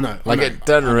me. yeah, I know. Like, I know. it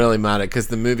doesn't really matter because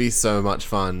the movie's so much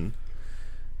fun.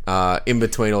 In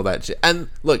between all that shit, and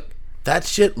look, that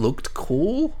shit looked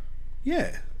cool.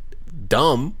 Yeah.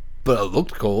 Dumb, but it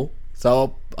looked cool.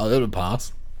 So I'll give it a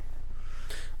pass.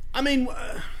 I mean,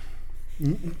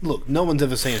 look, no one's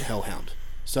ever seen a hellhound,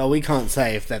 so we can't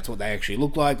say if that's what they actually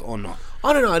look like or not.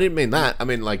 I don't know. I didn't mean that. I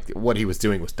mean, like, what he was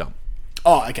doing was dumb.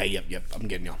 Oh, okay, yep. I'm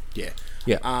getting you. Yeah.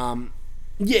 Yeah.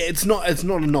 Yeah, it's not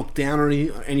a knockdown or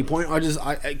any point. I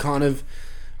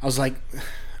was like,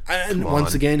 and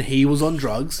once again, he was on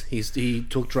drugs. He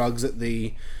took drugs at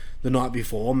the night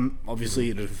before. Obviously,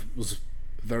 it was a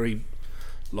very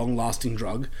long-lasting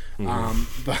drug.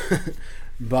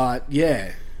 But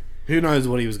yeah, who knows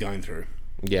what he was going through.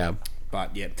 Yeah.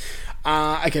 But yeah.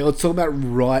 Okay, let's talk about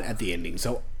right at the ending.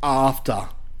 So after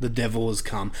the devil has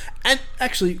come, and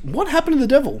actually, what happened to the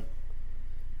devil?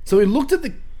 So he looked at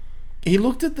the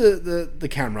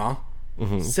camera,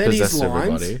 said his Possessed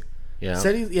lines, everybody. Yeah.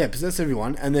 said possessed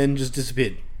everyone, and then just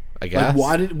disappeared. I guess.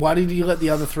 Like, why did he let the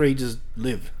other three just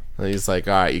live? And he's like,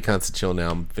 all right, you can't sit chill now.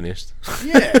 I'm finished.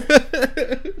 Yeah.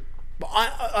 But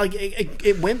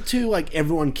it went to like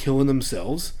everyone killing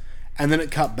themselves, and then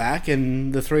it cut back,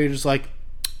 and the three are just like,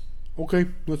 okay,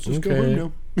 let's just go home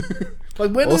now.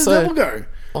 Like, where did the devil go?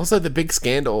 Also, the big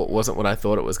scandal wasn't what I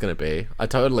thought it was going to be. I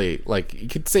totally, like, you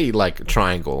could see, like, a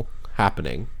triangle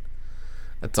happening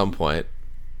at some point.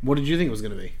 What did you think it was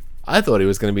going to be? I thought he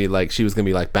was going to be, like, she was going to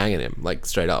be, like, banging him, like,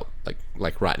 straight up.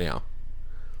 Like right now.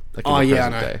 Like, in Oh the yeah, I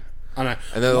present know. day. I know. And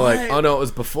then they're Why- like, oh no, it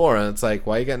was before. And it's like,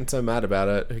 why are you getting so mad about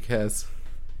it? Who cares?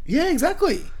 Yeah,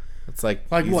 exactly. It's like,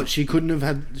 Like what? She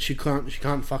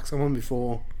can't fuck someone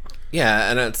before.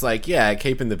 yeah, and it's like, yeah,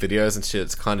 keeping the videos and shit,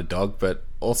 it's kind of dog, but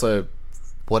also,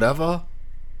 whatever.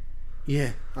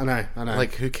 Yeah, I know.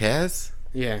 Like, who cares?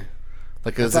 yeah,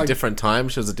 Like, it was like- a different time.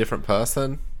 She was a different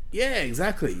person. yeah,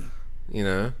 exactly. You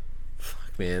know?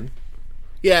 Fuck, man.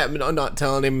 Yeah, I mean, I'm not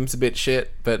telling him it's a bit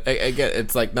shit, but I get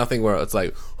it's like nothing where it's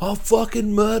like, I'll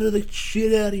fucking murder the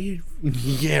shit out of you.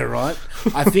 Yeah, right.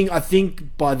 I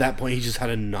think by that point he just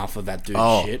had enough of that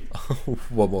dude's shit.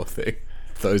 One more thing.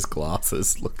 Those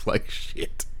glasses look like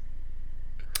shit.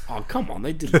 Oh, come on,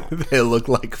 they did not. They look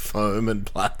like foam and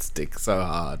plastic so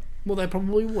hard. Well, they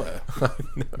probably were. I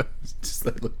know. It's just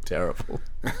they look terrible.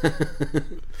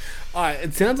 Alright,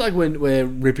 it sounds like we're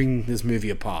ripping this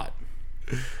movie apart.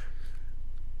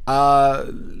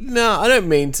 No, I don't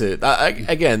mean to.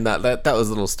 Again, that was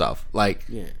little stuff. Like,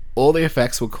 all the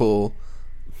effects were cool.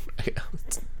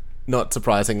 Not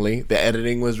surprisingly, the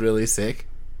editing was really sick.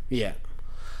 Yeah.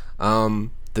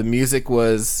 The music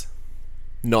was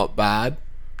not bad.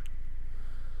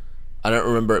 I don't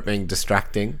remember it being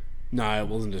distracting. No, it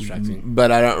wasn't distracting.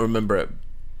 But I don't remember it.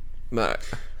 No.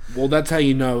 Well, that's how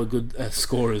you know a good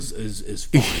score is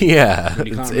fine. Yeah. When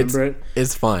you can't remember it.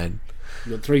 It's fine.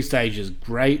 You've got 3 stages: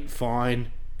 great,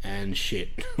 fine, and shit,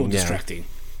 or distracting.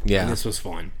 Yeah. And this was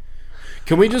fine.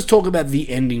 Can we just talk about the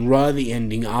ending? Right at the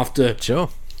ending, after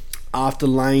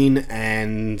Lane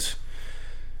and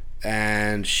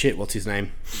shit, what's his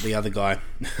name? The other guy,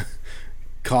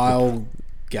 Kyle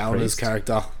Gallagher's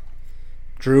character,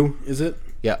 Drew, is it?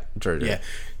 Yeah, Drew. Yeah.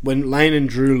 When Lane and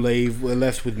Drew leave, we're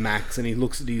left with Max, and he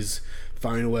looks at his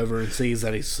phone or whatever and sees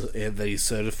that he's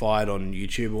certified on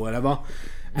YouTube or whatever.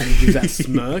 And he gives that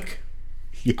smirk.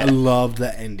 Yeah. I loved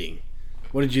that ending.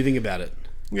 What did you think about it?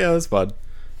 Yeah, it was fun.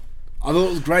 I thought it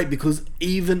was great because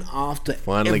even after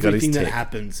Finally got everything his that tick.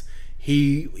 happens,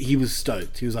 he was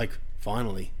stoked. He was like,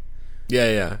 finally.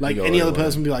 Yeah. Like any other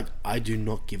person would be like, I do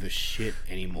not give a shit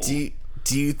anymore. Do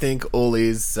you think all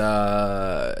his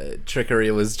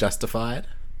trickery was justified?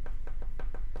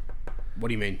 What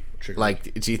do you mean? Trickery?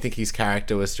 Like, do you think his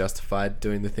character was justified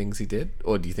doing the things he did?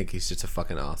 Or do you think he's just a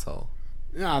fucking asshole?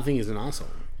 No, I think he's an asshole.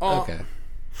 Oh, Okay.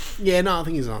 Yeah, no, I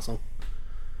think he's an asshole.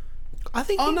 I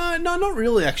think no, not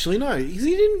really, actually, no. He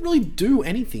didn't really do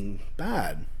anything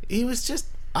bad. he was just...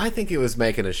 I think he was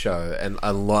making a show, and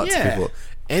lots of Yeah. people...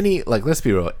 let's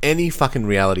be real, any fucking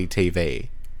reality TV,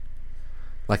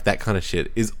 like that kind of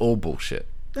shit, is all bullshit.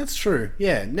 That's true.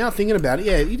 Yeah, now thinking about it,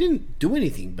 yeah, he didn't do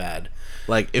anything bad.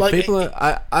 Like, if people are...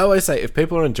 I always say, if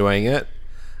people are enjoying it,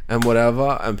 and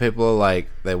whatever, and people are like,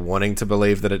 they're wanting to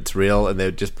believe that it's real, and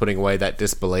they're just putting away that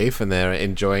disbelief, and they're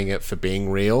enjoying it for being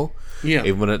real,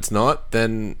 even when it's not,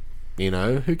 then,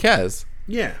 who cares?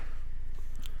 Yeah.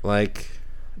 Like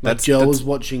Joe was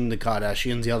watching the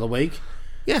Kardashians the other week.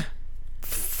 Yeah.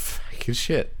 Fucking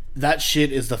shit. That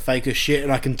shit is the fakest shit,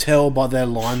 and I can tell by their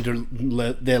line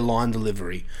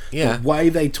delivery. Yeah. The way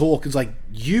they talk is like,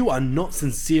 you are not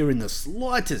sincere in the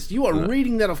slightest. You are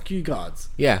reading that off cue cards.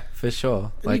 Yeah, for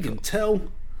sure. And you can tell.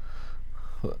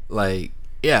 Like,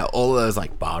 yeah, all those,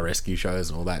 like, bar rescue shows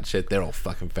and all that shit, they're all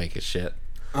fucking fake as shit.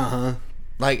 Uh-huh.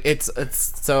 Like, it's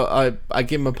so I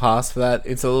give him a pass for that.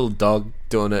 It's a little dog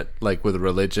doing it, like, with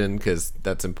religion, because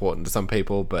that's important to some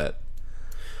people, but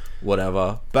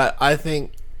whatever. But I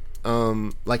think,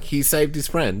 like, he saved his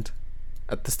friend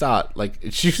at the start. Like,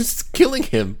 she was killing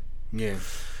him. Yeah.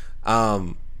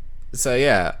 So,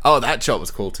 yeah. Oh, that shot was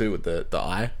cool, too, with the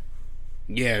eye.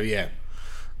 Yeah.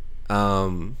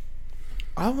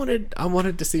 I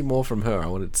wanted to see more from her. I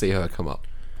wanted to see her come up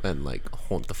and, like,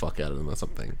 haunt the fuck out of them or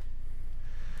something.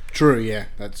 True, yeah,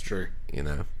 that's true.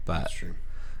 But That's true.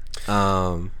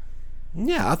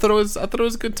 yeah, I thought it was a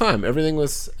good time. Everything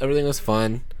was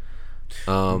fine.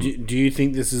 Do you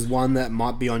think this is one that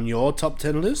might be on your top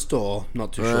 10 list, or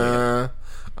not too sure yet?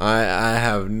 I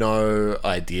have no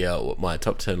idea what my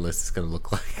top 10 list is going to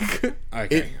look like.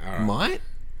 Okay, alright.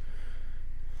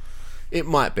 It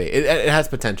might be. It has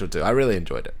potential to. I really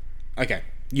enjoyed it. Okay.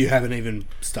 You haven't even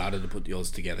started to put yours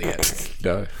together yet.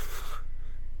 No.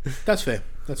 That's fair.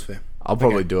 I'll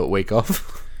probably do it week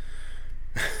off.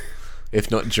 If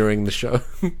not during the show.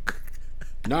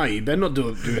 No, you better not do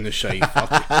it during the show, you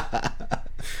fucker.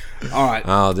 Alright.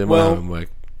 I'll do my homework,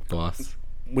 boss.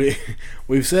 We've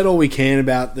said all we can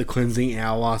about the cleansing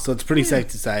hour, so it's pretty safe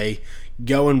to say,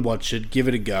 go and watch it, give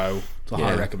it a go. It's a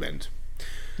high recommend.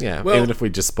 Yeah, Well- even if we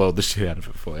just spoiled the shit out of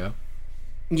it for you.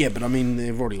 Yeah, but I mean,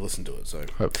 they've already listened to it, so...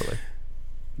 Hopefully.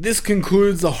 This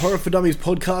concludes the Horror for Dummies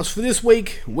podcast for this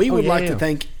week. We would like to yeah.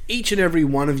 thank each and every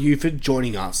one of you for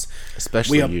joining us.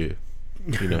 Especially We are- you.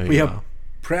 You know who We you are are.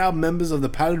 proud members of the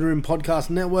Padded Room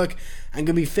Podcast Network and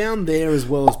can be found there as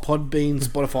well as Podbean,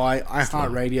 Spotify,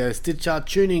 iHeartRadio, Stitcher,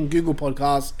 TuneIn, Google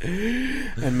Podcasts,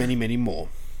 and many, many more.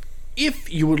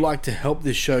 If you would like to help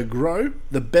this show grow,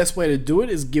 the best way to do it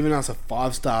is giving us a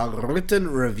 5-star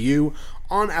written review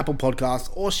on Apple Podcasts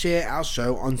or share our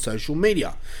show on social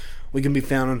media. We can be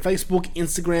found on Facebook,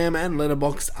 Instagram, and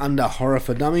Letterboxd under Horror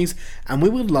for Dummies, and we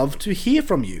would love to hear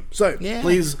from you. So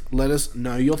please let us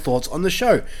know your thoughts on the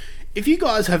show. If you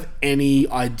guys have any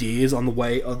ideas on the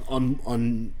way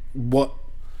on what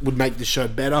would make the show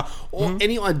better, or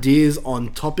any ideas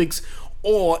on topics,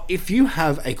 or if you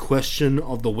have a question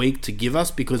of the week to give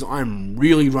us, because I'm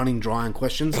really running dry on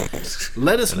questions,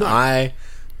 let us know. I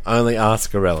only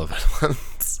ask irrelevant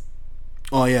ones.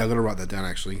 Oh yeah, I gotta write that down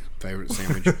actually. Favorite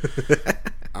sandwich.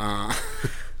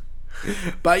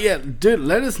 But yeah, dude,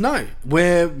 let us know.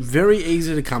 We're very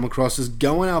easy to come across. Just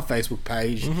go on our Facebook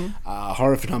page,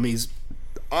 Horror for Dummies.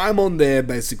 I'm on there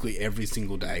basically every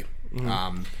single day.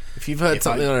 If you've heard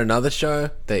something on another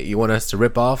show that you want us to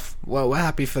rip off, well, we're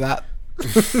happy for that.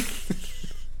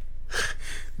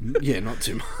 Yeah, not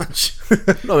too much.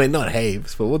 I mean, not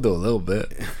heaps, but we'll do a little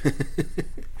bit.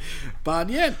 But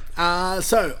yeah,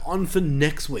 so on for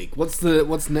next week. What's next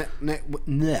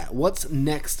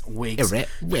week's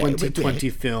 2020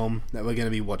 film that we're going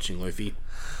to be watching, Luffy?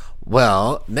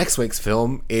 Well, next week's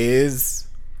film is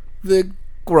The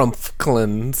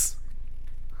Grumpklins.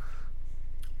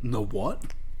 The what?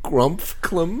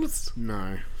 Grumpklins?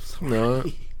 No. No.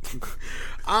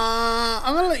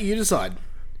 I'm going to let you decide.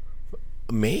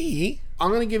 Me? I'm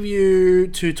going to give you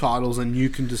 2 titles and you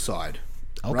can decide.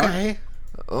 Okay. Right?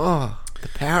 Oh, the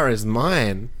power is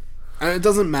mine. And it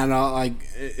doesn't matter. Like,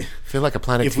 I feel like a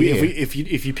planeteer.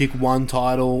 if you pick one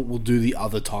title, we'll do the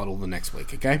other title the next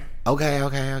week. Okay. Okay.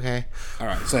 All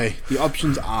right. So the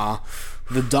options are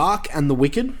The Dark and the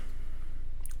Wicked,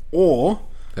 or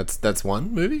that's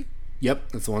one movie.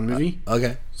 Yep, that's the one movie.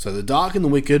 Okay. So The Dark and the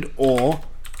Wicked, or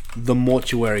The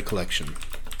Mortuary Collection.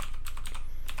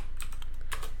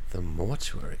 The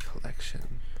Mortuary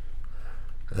Collection.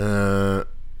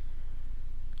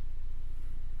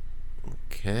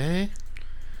 Okay.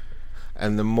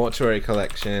 And the Mortuary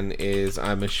Collection is,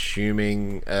 I'm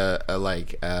assuming, what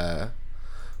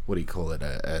do you call it?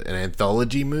 An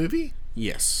anthology movie?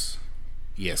 Yes,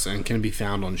 and can be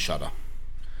found on Shudder.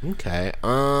 Okay.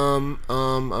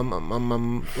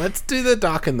 Let's do The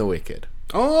Dark and the Wicked.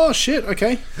 Oh shit!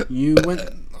 Okay, you went.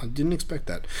 I didn't expect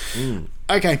that.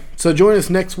 Okay, so join us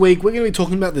next week. We're going to be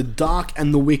talking about The Dark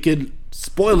and the Wicked.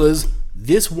 Spoilers.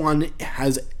 This one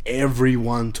has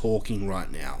everyone talking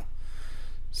right now.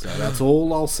 So that's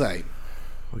all I'll say.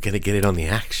 We're going to get it on the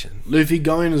action. Luffy,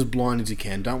 go in as blind as you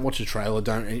can. Don't watch a trailer.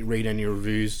 Don't read any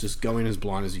reviews. Just go in as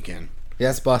blind as you can.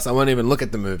 Yes, boss. I won't even look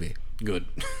at the movie. Good.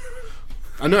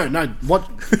 I know. No. What?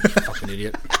 Fucking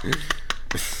idiot.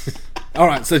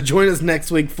 Alright, so join us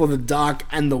next week for The Dark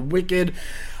and the Wicked.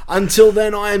 Until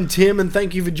then, I am Tim, and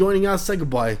thank you for joining us. Say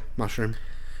goodbye, Mushroom.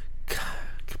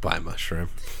 Goodbye, Mushroom.